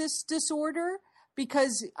with this disorder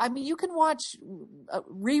because, I mean, you can watch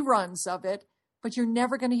reruns of it, but you're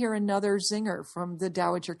never going to hear another zinger from the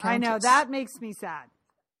Dowager Countess. I know. That makes me sad.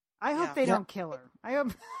 I hope they don't kill her. I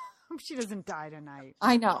hope she doesn't die tonight.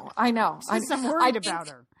 I know. I'm worried about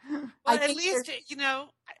her. Well, at least,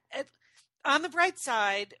 on the bright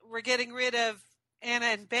side, we're getting rid of Anna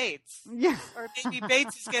and Bates. Yeah. Or maybe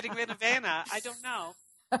Bates is getting rid of Anna. I don't know.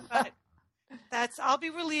 But I'll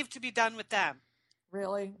be relieved to be done with them.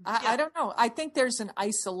 Really? I don't know. I think there's an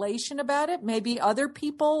isolation about it. Maybe other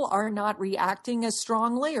people are not reacting as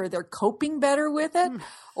strongly or they're coping better with it.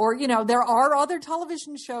 Or, there are other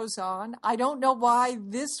television shows on. I don't know why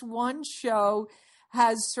this one show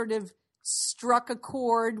has sort of struck a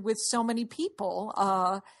chord with so many people.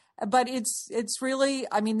 But it's really,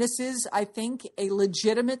 I mean, this is, I think, a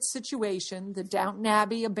legitimate situation, the Downton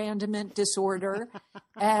Abbey abandonment disorder.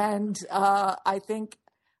 And I think,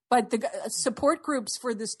 but the support groups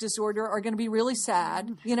for this disorder are going to be really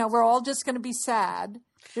sad. We're all just going to be sad.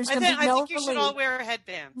 There's going to be no I think you relief. should all wear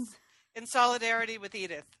headbands in solidarity with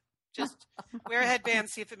Edith. Just wear a headband,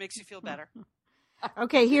 see if it makes you feel better.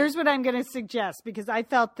 Okay, here's what I'm going to suggest, because I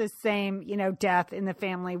felt the same, death in the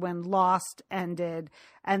family when Lost ended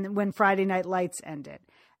and when Friday Night Lights ended.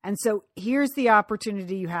 And so here's the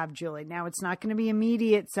opportunity you have, Julie. Now, it's not going to be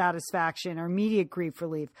immediate satisfaction or immediate grief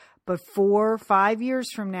relief, but 4 or 5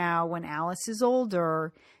 years from now, when Alice is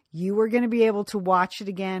older, you are going to be able to watch it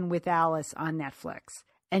again with Alice on Netflix.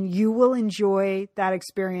 And you will enjoy that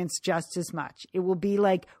experience just as much. It will be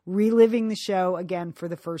like reliving the show again for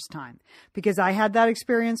the first time. Because I had that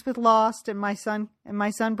experience with Lost and my son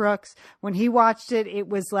Brooks. When he watched it, it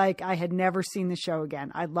was like I had never seen the show again.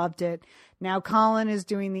 I loved it. Now Colin is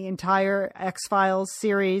doing the entire X-Files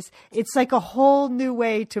series. It's like a whole new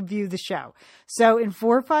way to view the show. So in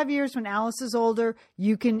 4 or 5 years, when Alice is older,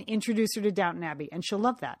 you can introduce her to Downton Abbey and she'll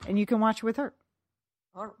love that. And you can watch it with her.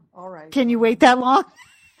 All right. Can you wait that long?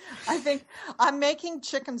 I think I'm making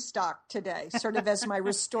chicken stock today, sort of as my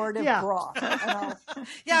restorative broth.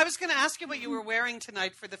 Yeah, I was going to ask you what you were wearing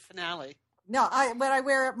tonight for the finale. No, I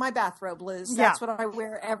wear my bathrobe, Liz. That's what I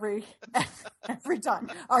wear every time.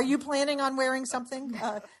 Are you planning on wearing something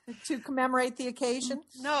to commemorate the occasion?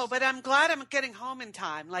 No, but I'm glad I'm getting home in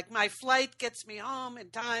time. Like my flight gets me home in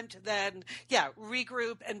time to then,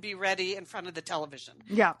 regroup and be ready in front of the television.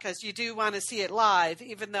 Yeah. Because you do want to see it live,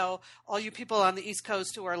 even though all you people on the East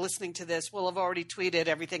Coast who are listening to this will have already tweeted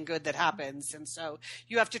everything good that happens. And so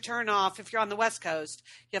you have to turn off, if you're on the West Coast,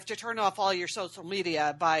 you have to turn off all your social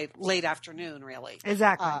media by late afternoon. Really,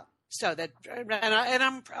 exactly. So that, and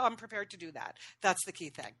I'm prepared to do that. That's the key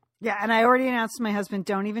thing. Yeah, and I already announced to my husband,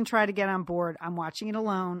 don't even try to get on board. I'm watching it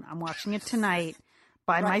alone. I'm watching it tonight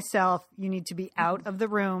by myself. You need to be out of the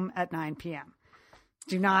room at 9 p.m.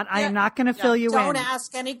 Do not. I am not going to fill you in. Don't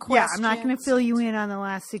ask any questions. Yeah, I'm not going to fill you in on the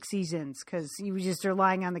last 6 seasons because you just are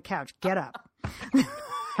lying on the couch. Get up.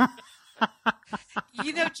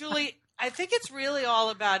 Julie, I think it's really all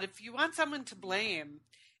about, if you want someone to blame,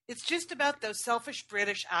 it's just about those selfish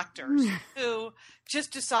British actors who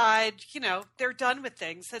just decide, they're done with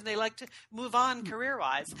things and they like to move on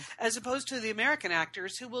career-wise, as opposed to the American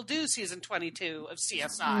actors who will do season 22 of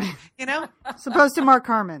CSI, Supposed to Mark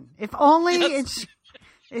Harmon. If only it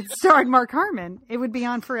starred Mark Harmon, it would be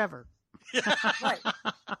on forever. Right.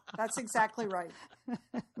 That's exactly right.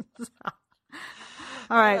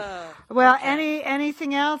 All right. Well, okay.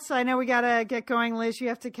 Anything else? I know we got to get going, Liz. You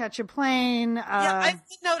have to catch a plane. A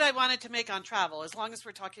note I wanted to make on travel, as long as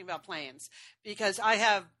we're talking about planes, because I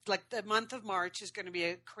have, the month of March is going to be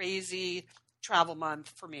a crazy travel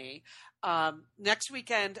month for me. Next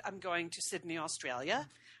weekend, I'm going to Sydney, Australia.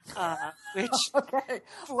 Which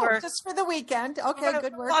just for the weekend. Okay,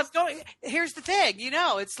 good work. Here's the thing,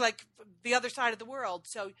 it's like the other side of the world.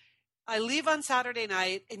 So I leave on Saturday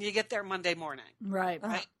night and you get there Monday morning. Right.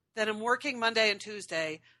 Then I'm working Monday and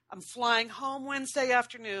Tuesday. I'm flying home Wednesday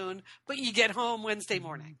afternoon, but you get home Wednesday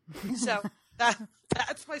morning. So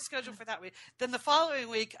that's my schedule for that week. Then the following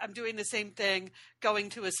week, I'm doing the same thing, going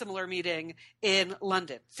to a similar meeting in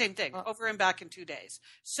London. Same thing, over and back in 2 days.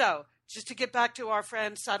 So just to get back to our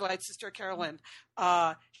friend, satellite sister Carolyn,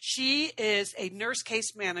 she is a nurse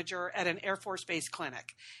case manager at an Air Force Base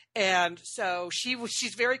clinic. And so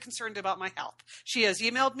she's very concerned about my health. She has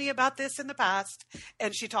emailed me about this in the past,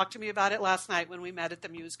 and she talked to me about it last night when we met at the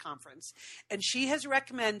Muse conference. And she has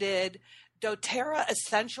recommended doTERRA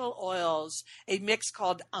essential oils, a mix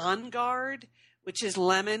called On Guard, which is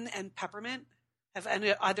lemon and peppermint. Have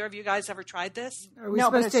either of you guys ever tried this? Are we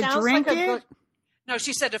supposed to drink it? No,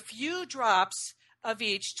 she said a few drops of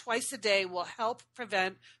each twice a day will help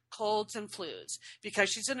prevent colds and flus, because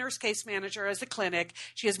she's a nurse case manager as a clinic.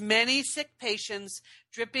 She has many sick patients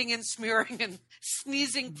dripping and smearing and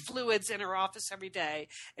sneezing fluids in her office every day.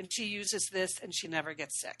 And she uses this and she never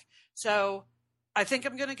gets sick. So I think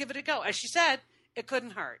I'm going to give it a go. As she said, it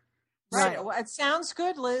couldn't hurt. Right. So, well, it sounds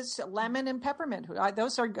good, Liz. Lemon and peppermint.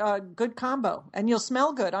 Those are good combo. And you'll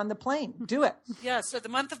smell good on the plane. Do it. Yeah. So the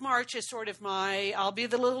month of March is sort of I'll be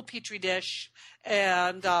the little petri dish,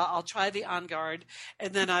 and I'll try the On Guard,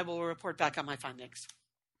 and then I will report back on my findings.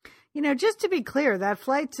 Just to be clear, that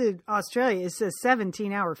flight to Australia is a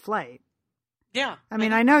 17-hour flight. Yeah. I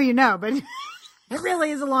mean, I know but it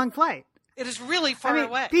really is a long flight. It is really far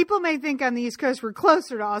away. People may think on the East Coast we're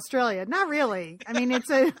closer to Australia. Not really. I mean,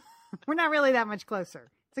 we're not really that much closer.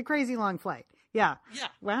 It's a crazy long flight. Yeah. Yeah.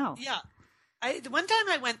 Wow. Yeah. The one time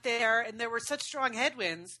I went there and there were such strong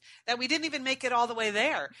headwinds that we didn't even make it all the way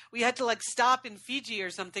there. We had to stop in Fiji or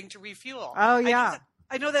something to refuel. Oh, yeah.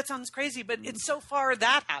 I know that sounds crazy, but it's so far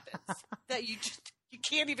that happens that You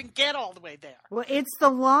can't even get all the way there. Well, it's the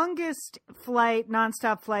longest flight,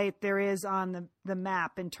 nonstop flight there is on the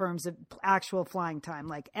map in terms of actual flying time.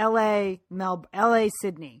 Like L.A.,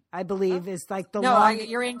 Sydney, I believe, is like the longest.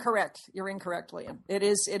 You're incorrect. You're incorrect, Liam. It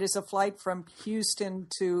is a flight from Houston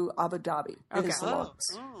to Abu Dhabi. It is the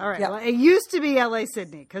longest. All right. Yeah. Well, it used to be L.A.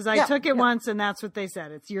 Sydney because I took it once, and that's what they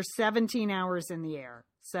said. You're 17 hours in the air.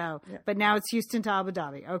 So, but now it's Houston to Abu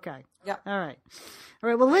Dhabi. Okay. Yeah. All right.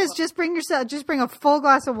 Well, Liz, just bring a full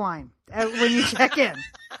glass of wine when you check in.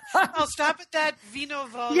 I'll stop at that Vino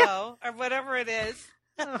Volo or whatever it is.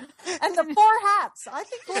 And the 4 hats. I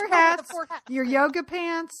think four hats, your yoga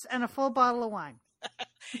pants, and a full bottle of wine.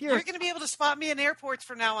 You're going to be able to spot me in airports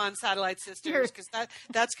from now on, Satellite Sisters, because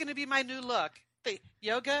that's going to be my new look. The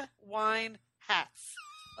yoga, wine, hats.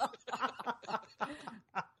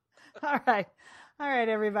 All right. All right,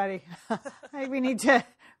 everybody. I think we need to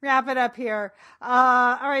wrap it up here.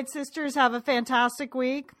 All right, sisters, have a fantastic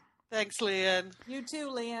week. Thanks, Leanne. You too,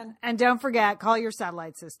 Leanne. And don't forget, call your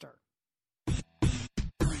satellite sister.